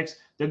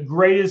 The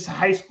greatest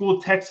high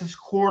school Texas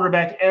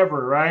quarterback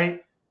ever,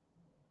 right?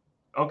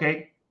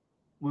 Okay,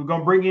 we're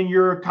going to bring in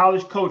your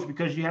college coach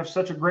because you have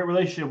such a great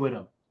relationship with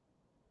him.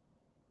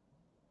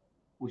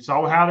 We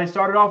saw how they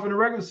started off in the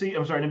regular season.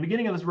 I'm sorry, in the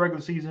beginning of this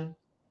regular season,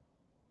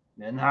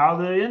 and how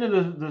the end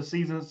of the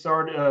season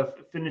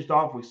finished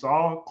off. We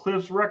saw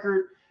Cliff's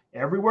record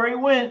everywhere he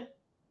went.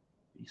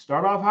 You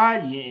start off high,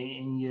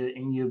 and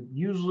you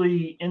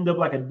usually end up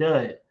like a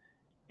dud.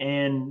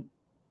 And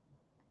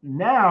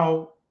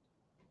now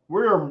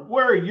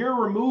we're a year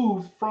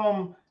removed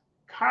from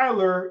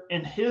Kyler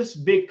and his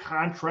big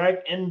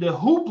contract and the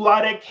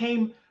hoopla that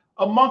came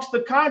amongst the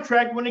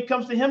contract when it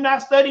comes to him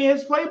not studying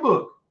his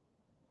playbook.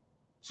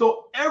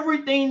 So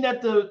everything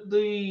that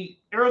the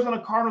Arizona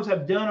Cardinals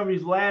have done over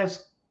these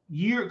last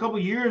couple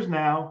years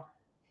now,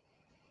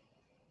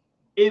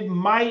 it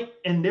might,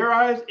 in their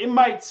eyes, it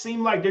might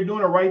seem like they're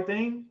doing the right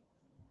thing.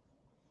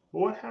 But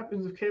what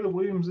happens if Caleb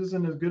Williams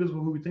isn't as good as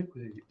who we think?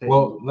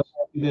 Well, let's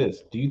ask you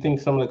this: do you think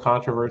some of the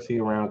controversy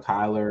around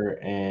Kyler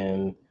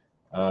and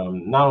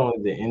not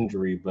only the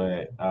injury,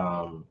 but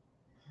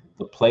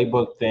the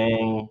playbook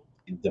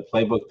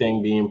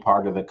thing being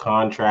part of the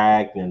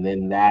contract, and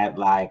then that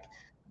like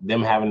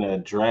them having to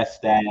address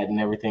that and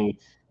everything,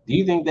 do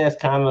you think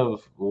that's kind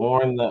of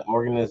worn the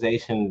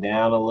organization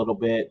down a little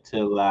bit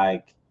to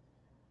like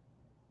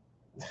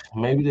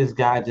maybe this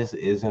guy just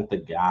isn't the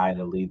guy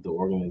to lead the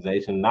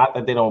organization? Not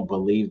that they don't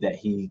believe that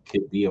he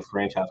could be a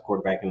franchise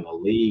quarterback in the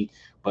league,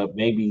 but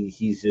maybe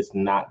he's just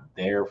not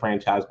their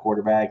franchise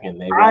quarterback, and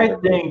they I rather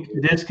think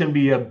this can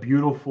be a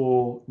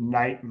beautiful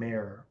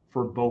nightmare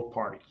for both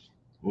parties.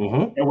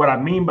 Mm-hmm. And what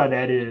I mean by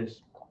that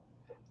is,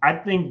 I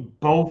think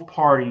both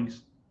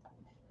parties,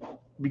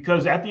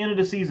 because at the end of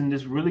the season,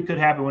 this really could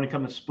happen when it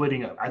comes to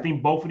splitting up. I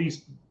think both of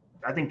these,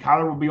 I think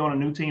Kyler will be on a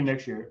new team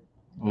next year.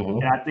 Mm-hmm.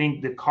 And I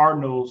think the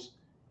Cardinals,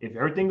 if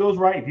everything goes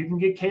right, if you can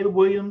get Caleb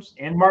Williams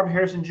and Marvin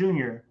Harrison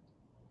Jr.,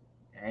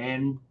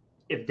 and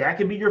if that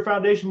can be your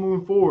foundation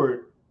moving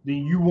forward,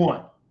 then you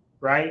won,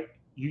 right?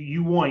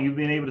 You won. You've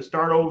been able to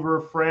start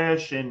over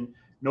fresh, and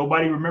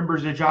nobody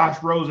remembers the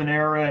Josh Rosen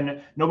era,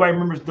 and nobody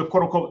remembers the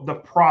quote unquote the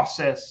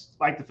process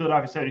like the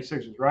Philadelphia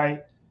 76ers,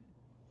 right?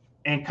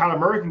 And Kyler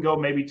Murray can go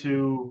maybe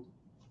to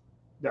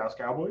Dallas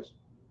Cowboys,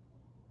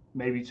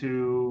 maybe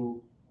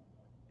to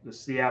the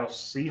Seattle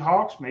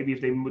Seahawks, maybe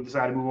if they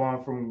decide to move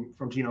on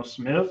from Geno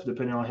Smith,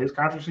 depending on his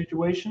contract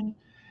situation,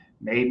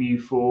 maybe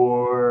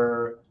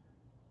for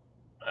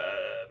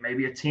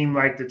maybe a team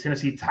like the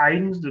Tennessee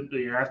Titans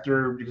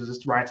after because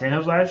it's Ryan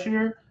Tannehill's last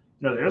year.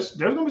 There's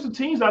going to be some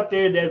teams out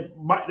there that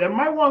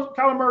might want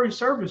Kyler Murray's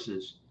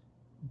services,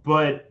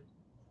 but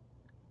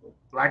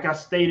like I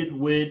stated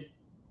with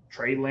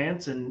Trey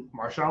Lance and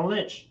Marshawn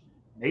Lynch,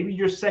 maybe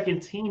your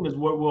second team is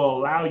what will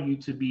allow you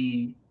to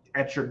be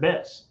at your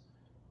best.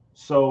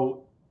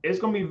 So it's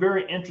going to be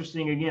very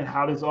interesting, again,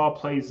 how this all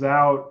plays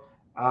out.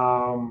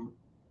 Again,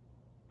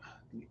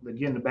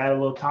 the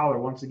battle of Tyler,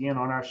 once again,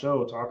 on our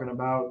show, talking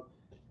about,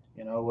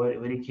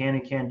 what he can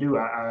and can't do.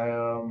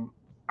 I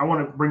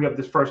want to bring up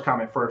this first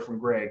comment first from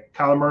Greg.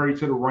 Kyler Murray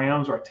to the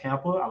Rams or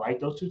Tampa. I like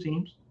those two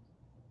teams.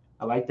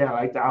 I like that. I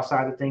like the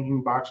outside of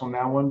thinking box on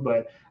that one.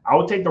 But I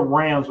would take the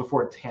Rams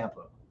before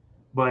Tampa.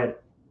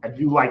 But I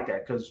do like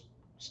that because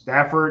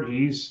Stafford,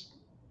 he's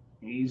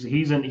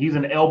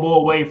an elbow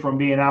away from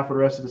being out for the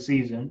rest of the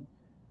season.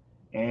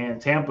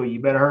 And Tampa, you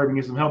better hurry and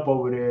get some help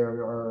over there,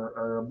 or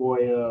our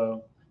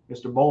boy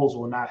Mr. Bowles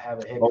will not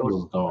have a head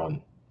coach.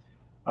 Gone.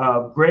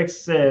 Greg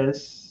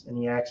says, and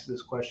he asks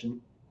this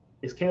question: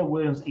 is Caleb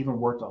Williams even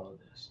worth all of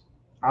this?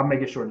 I'll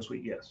make it short and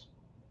sweet. Yes.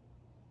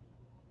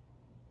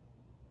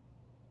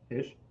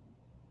 Ish.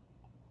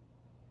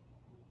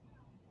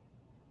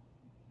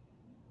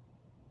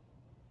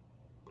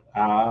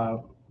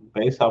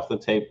 Based off the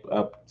tape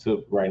up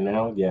to right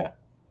now, yeah.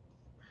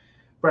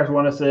 Fresh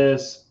one that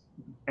says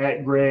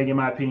at Greg, in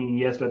my opinion,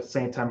 yes, but at the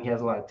same time, he has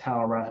a lot of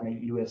talent around him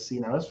at USC.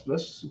 Now let's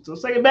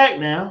take it back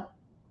now.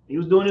 He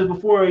was doing this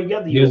before he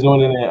got the He was USC.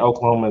 doing it at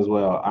Oklahoma as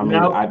well. I mean,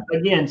 Now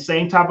again,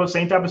 same type of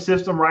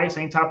system, right?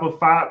 Same type of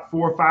 4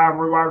 or 5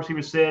 wide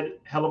receiver set.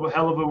 Hell of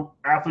a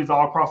athletes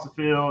all across the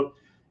field.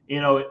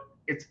 You know,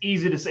 it's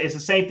easy to say. It's the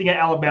same thing at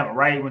Alabama,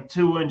 right? When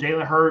Tua and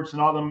Jalen Hurts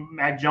and all them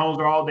Mac Jones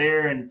are all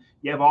there, and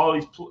you have all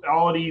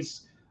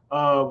these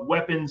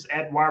weapons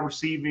at wide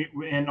receiver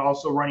and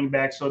also running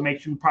back. So it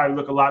makes you probably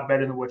look a lot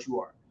better than what you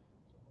are.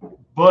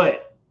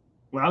 But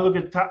when I look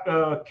at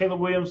Caleb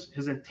Williams,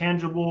 his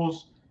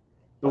intangibles,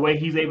 the way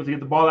he's able to get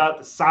the ball out,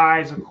 the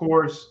size, of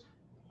course.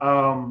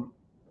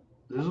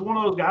 This is one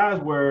of those guys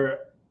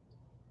where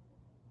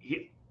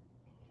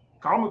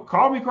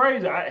call me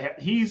crazy.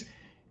 He's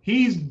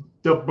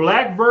the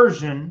black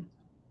version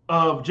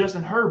of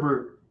Justin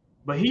Herbert,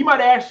 but he might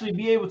actually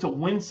be able to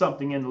win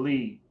something in the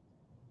league.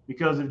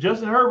 Because if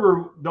Justin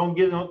Herbert don't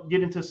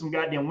get into some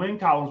goddamn win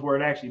columns where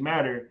it actually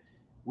mattered,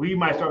 we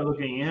might start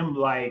looking at him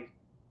like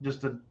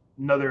just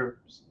another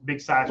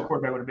big size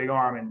quarterback with a big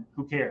arm, and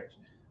who cares?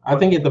 I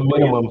think at the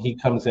minimum he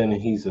comes in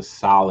and he's a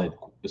solid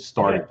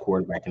starting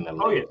quarterback in the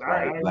league. Oh yeah,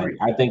 right? I agree.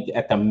 I think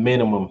at the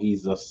minimum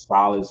he's a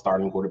solid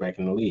starting quarterback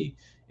in the league.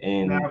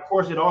 And now, of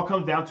course, it all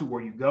comes down to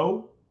where you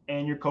go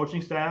and your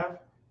coaching staff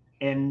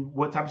and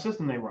what type of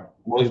system they run.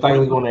 Well, he's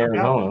likely going to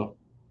Arizona.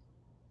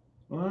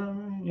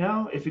 You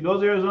know, if he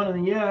goes to Arizona,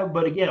 then yeah.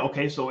 But again,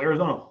 okay, so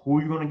Arizona, who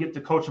are you going to get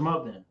to coach him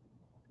up then?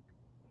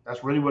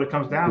 That's really what it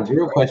comes down to. The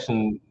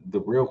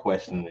real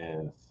question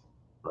is,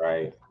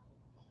 right?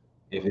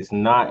 If it's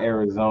not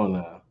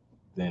Arizona,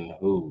 then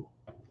who?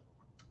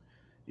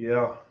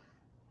 Yeah.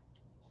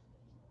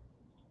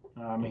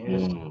 I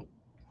mean,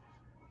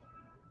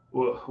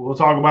 we'll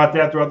talk about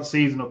that throughout the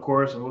season, of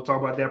course, and we'll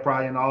talk about that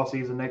probably in the all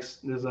season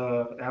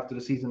after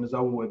the season is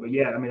over with. But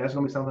yeah, I mean, that's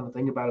going to be something to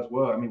think about as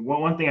well. I mean,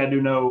 one thing I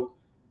do know,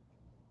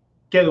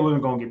 Caleb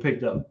Williams going to get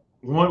picked up,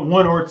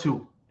 one or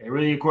two. It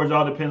really, of course,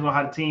 all depends on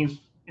how the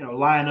teams,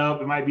 line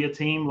up. It might be a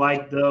team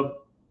like the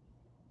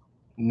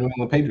New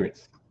England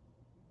Patriots.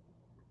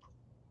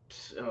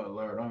 Oh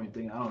Lord, I don't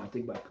even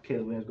think about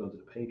Caleb Williams going to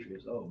the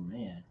Patriots. Oh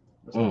man,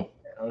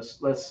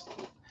 let's.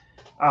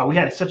 Oh, we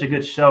had such a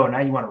good show. Now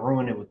you want to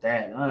ruin it with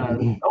that?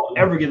 Don't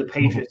ever give the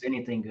Patriots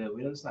anything good.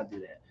 Let's not do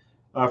that.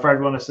 For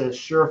everyone that says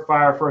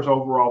surefire first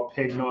overall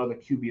pick, no other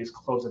QB is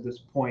close at this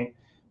point.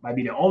 Might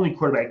be the only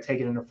quarterback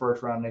taken in the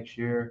first round next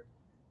year.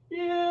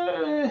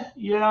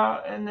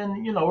 Yeah, and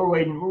then we're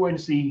waiting to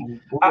see.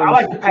 I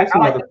like the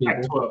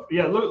Pac-12.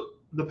 Yeah, look,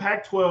 the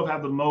Pac-12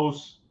 have the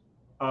most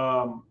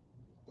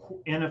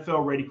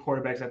NFL-ready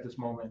quarterbacks at this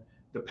moment.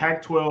 The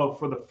Pac-12,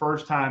 for the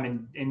first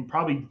time in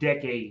probably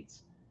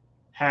decades,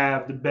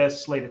 have the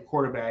best slate of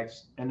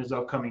quarterbacks in this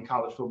upcoming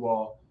college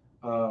football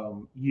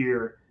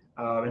year.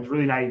 It's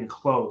really not even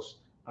close.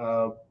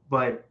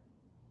 But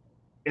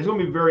it's going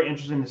to be very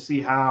interesting to see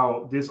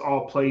how this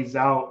all plays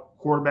out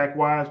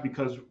quarterback-wise,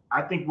 because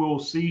I think we'll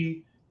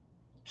see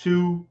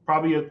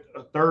probably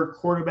a third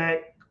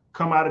quarterback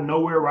come out of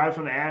nowhere right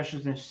from the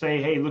ashes and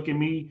say, hey, look at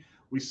me.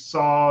 We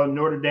saw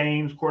Notre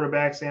Dame's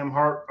quarterback, Sam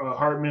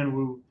Hartman,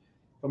 who,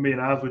 if I'm being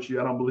honest with you,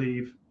 I don't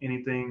believe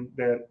anything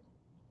that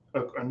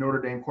a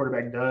Notre Dame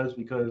quarterback does,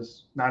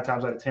 because 9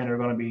 times out of 10 are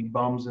going to be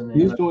bums.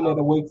 He's doing that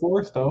at Wake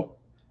Forest, though.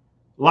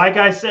 Like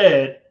I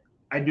said,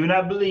 I do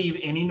not believe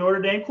any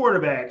Notre Dame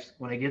quarterbacks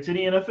when they get to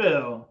the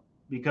NFL,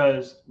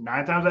 because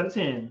 9 times out of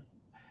 10,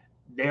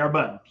 they are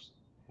bums.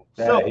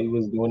 He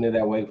was doing it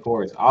at Wake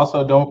Forest.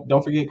 Also,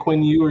 don't forget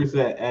Quinn Ewers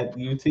at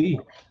UT.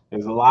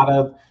 There's a lot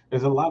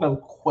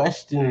of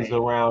questions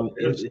around.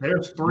 There's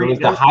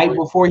the hype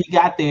before he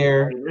got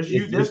there.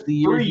 There's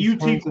 3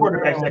 UT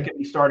quarterbacks that could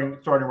be starting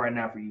right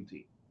now for UT.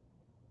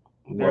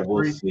 Well,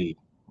 we'll see.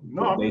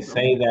 No, they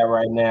say that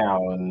right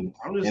now, and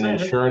then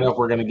sure enough,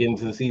 we're going to get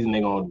into the season.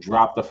 They're going to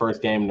drop the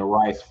first game to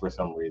Rice for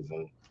some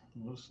reason.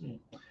 We'll see.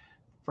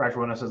 Fresh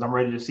one that says, I'm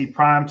ready to see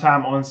prime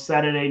time on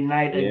Saturday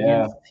night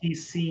against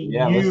TCU.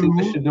 Yeah, let's see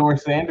what Shedeur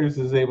Sanders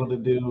is able to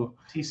do.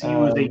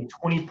 TCU is a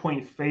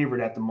 20-point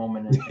favorite at the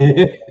moment.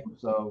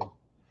 So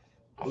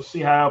we'll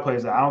see how it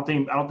plays out. I don't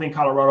think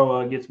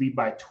Colorado gets beat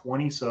by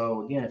 20.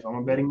 So again, if I'm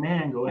a betting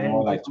man, go ahead and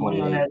like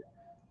 20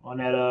 on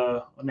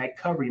that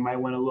cover. You might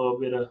win a little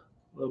bit of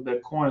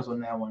coins on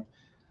that one.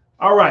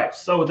 All right.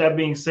 So with that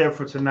being said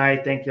for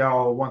tonight, thank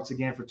y'all once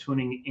again for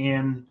tuning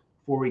in.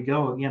 Before we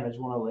go, again, I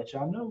just want to let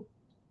y'all know.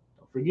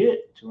 Forget,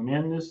 tune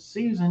in this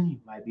season. You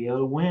might be able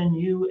to win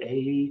you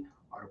a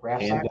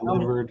autograph signed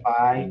delivered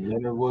by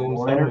Leonard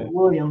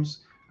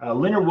Williams.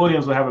 Leonard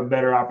Williams will have a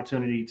better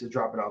opportunity to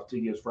drop it off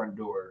to his front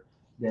door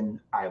than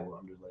I will.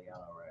 I'm just letting y'all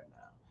know right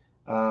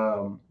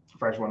now.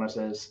 Fresh one that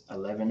says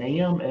 11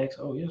 a.m. X.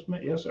 Oh yes,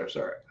 man. Yes,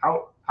 sir.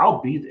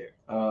 I'll be there.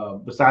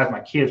 Besides my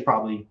kids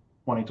probably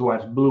wanting to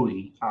watch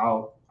Bluey,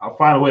 I'll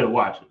find a way to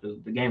watch it.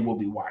 The game will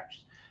be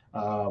watched.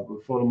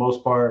 But for the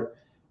most part.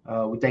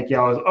 We thank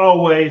y'all as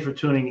always for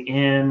tuning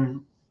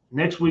in.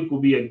 Next week will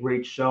be a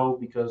great show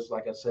because,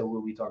 like I said,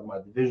 we'll be talking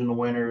about divisional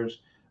winners,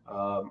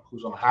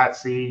 who's on the hot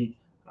seat,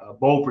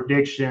 bowl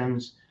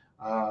predictions,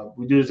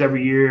 We do this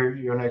every year.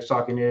 Your Next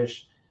Talking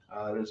Ish.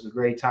 This is a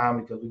great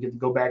time because we get to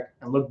go back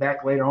and look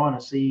back later on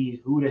and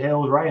see who the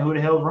hell is right and who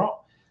the hell is wrong.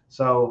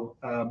 So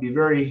be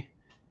very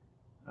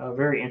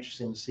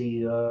interesting to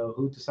see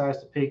who decides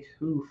to pick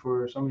who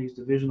for some of these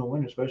divisional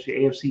winners, especially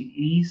AFC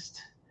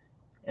East,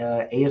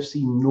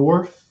 AFC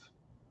North,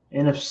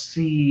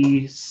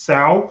 NFC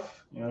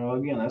South.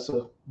 Again, that's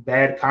a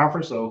bad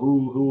conference. So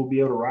who will be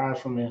able to rise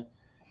from to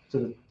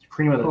the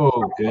cream of the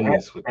Oh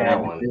goodness, with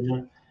that one.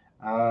 division?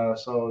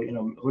 So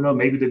who knows?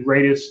 Maybe the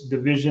greatest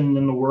division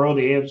in the world,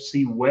 the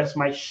AFC West,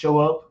 might show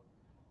up.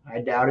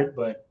 I doubt it,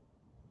 but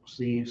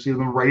see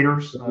them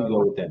Raiders.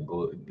 Go with that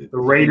the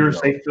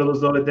Raiders, they feel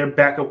as though that their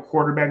backup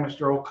quarterback,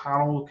 Mr.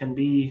 O'Connell, can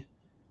be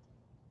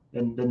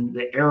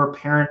the heir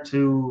apparent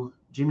to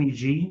Jimmy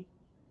G.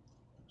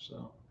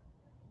 So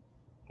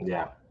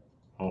yeah,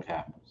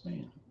 okay. It's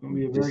gonna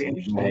be a very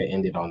interesting.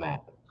 Ended on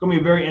that. It's gonna be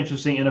a very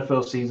interesting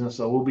NFL season.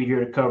 So we'll be here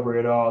to cover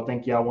it all.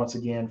 Thank y'all once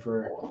again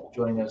for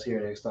joining us here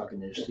at X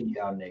Talking Ish. See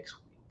y'all next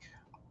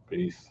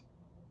week. Peace.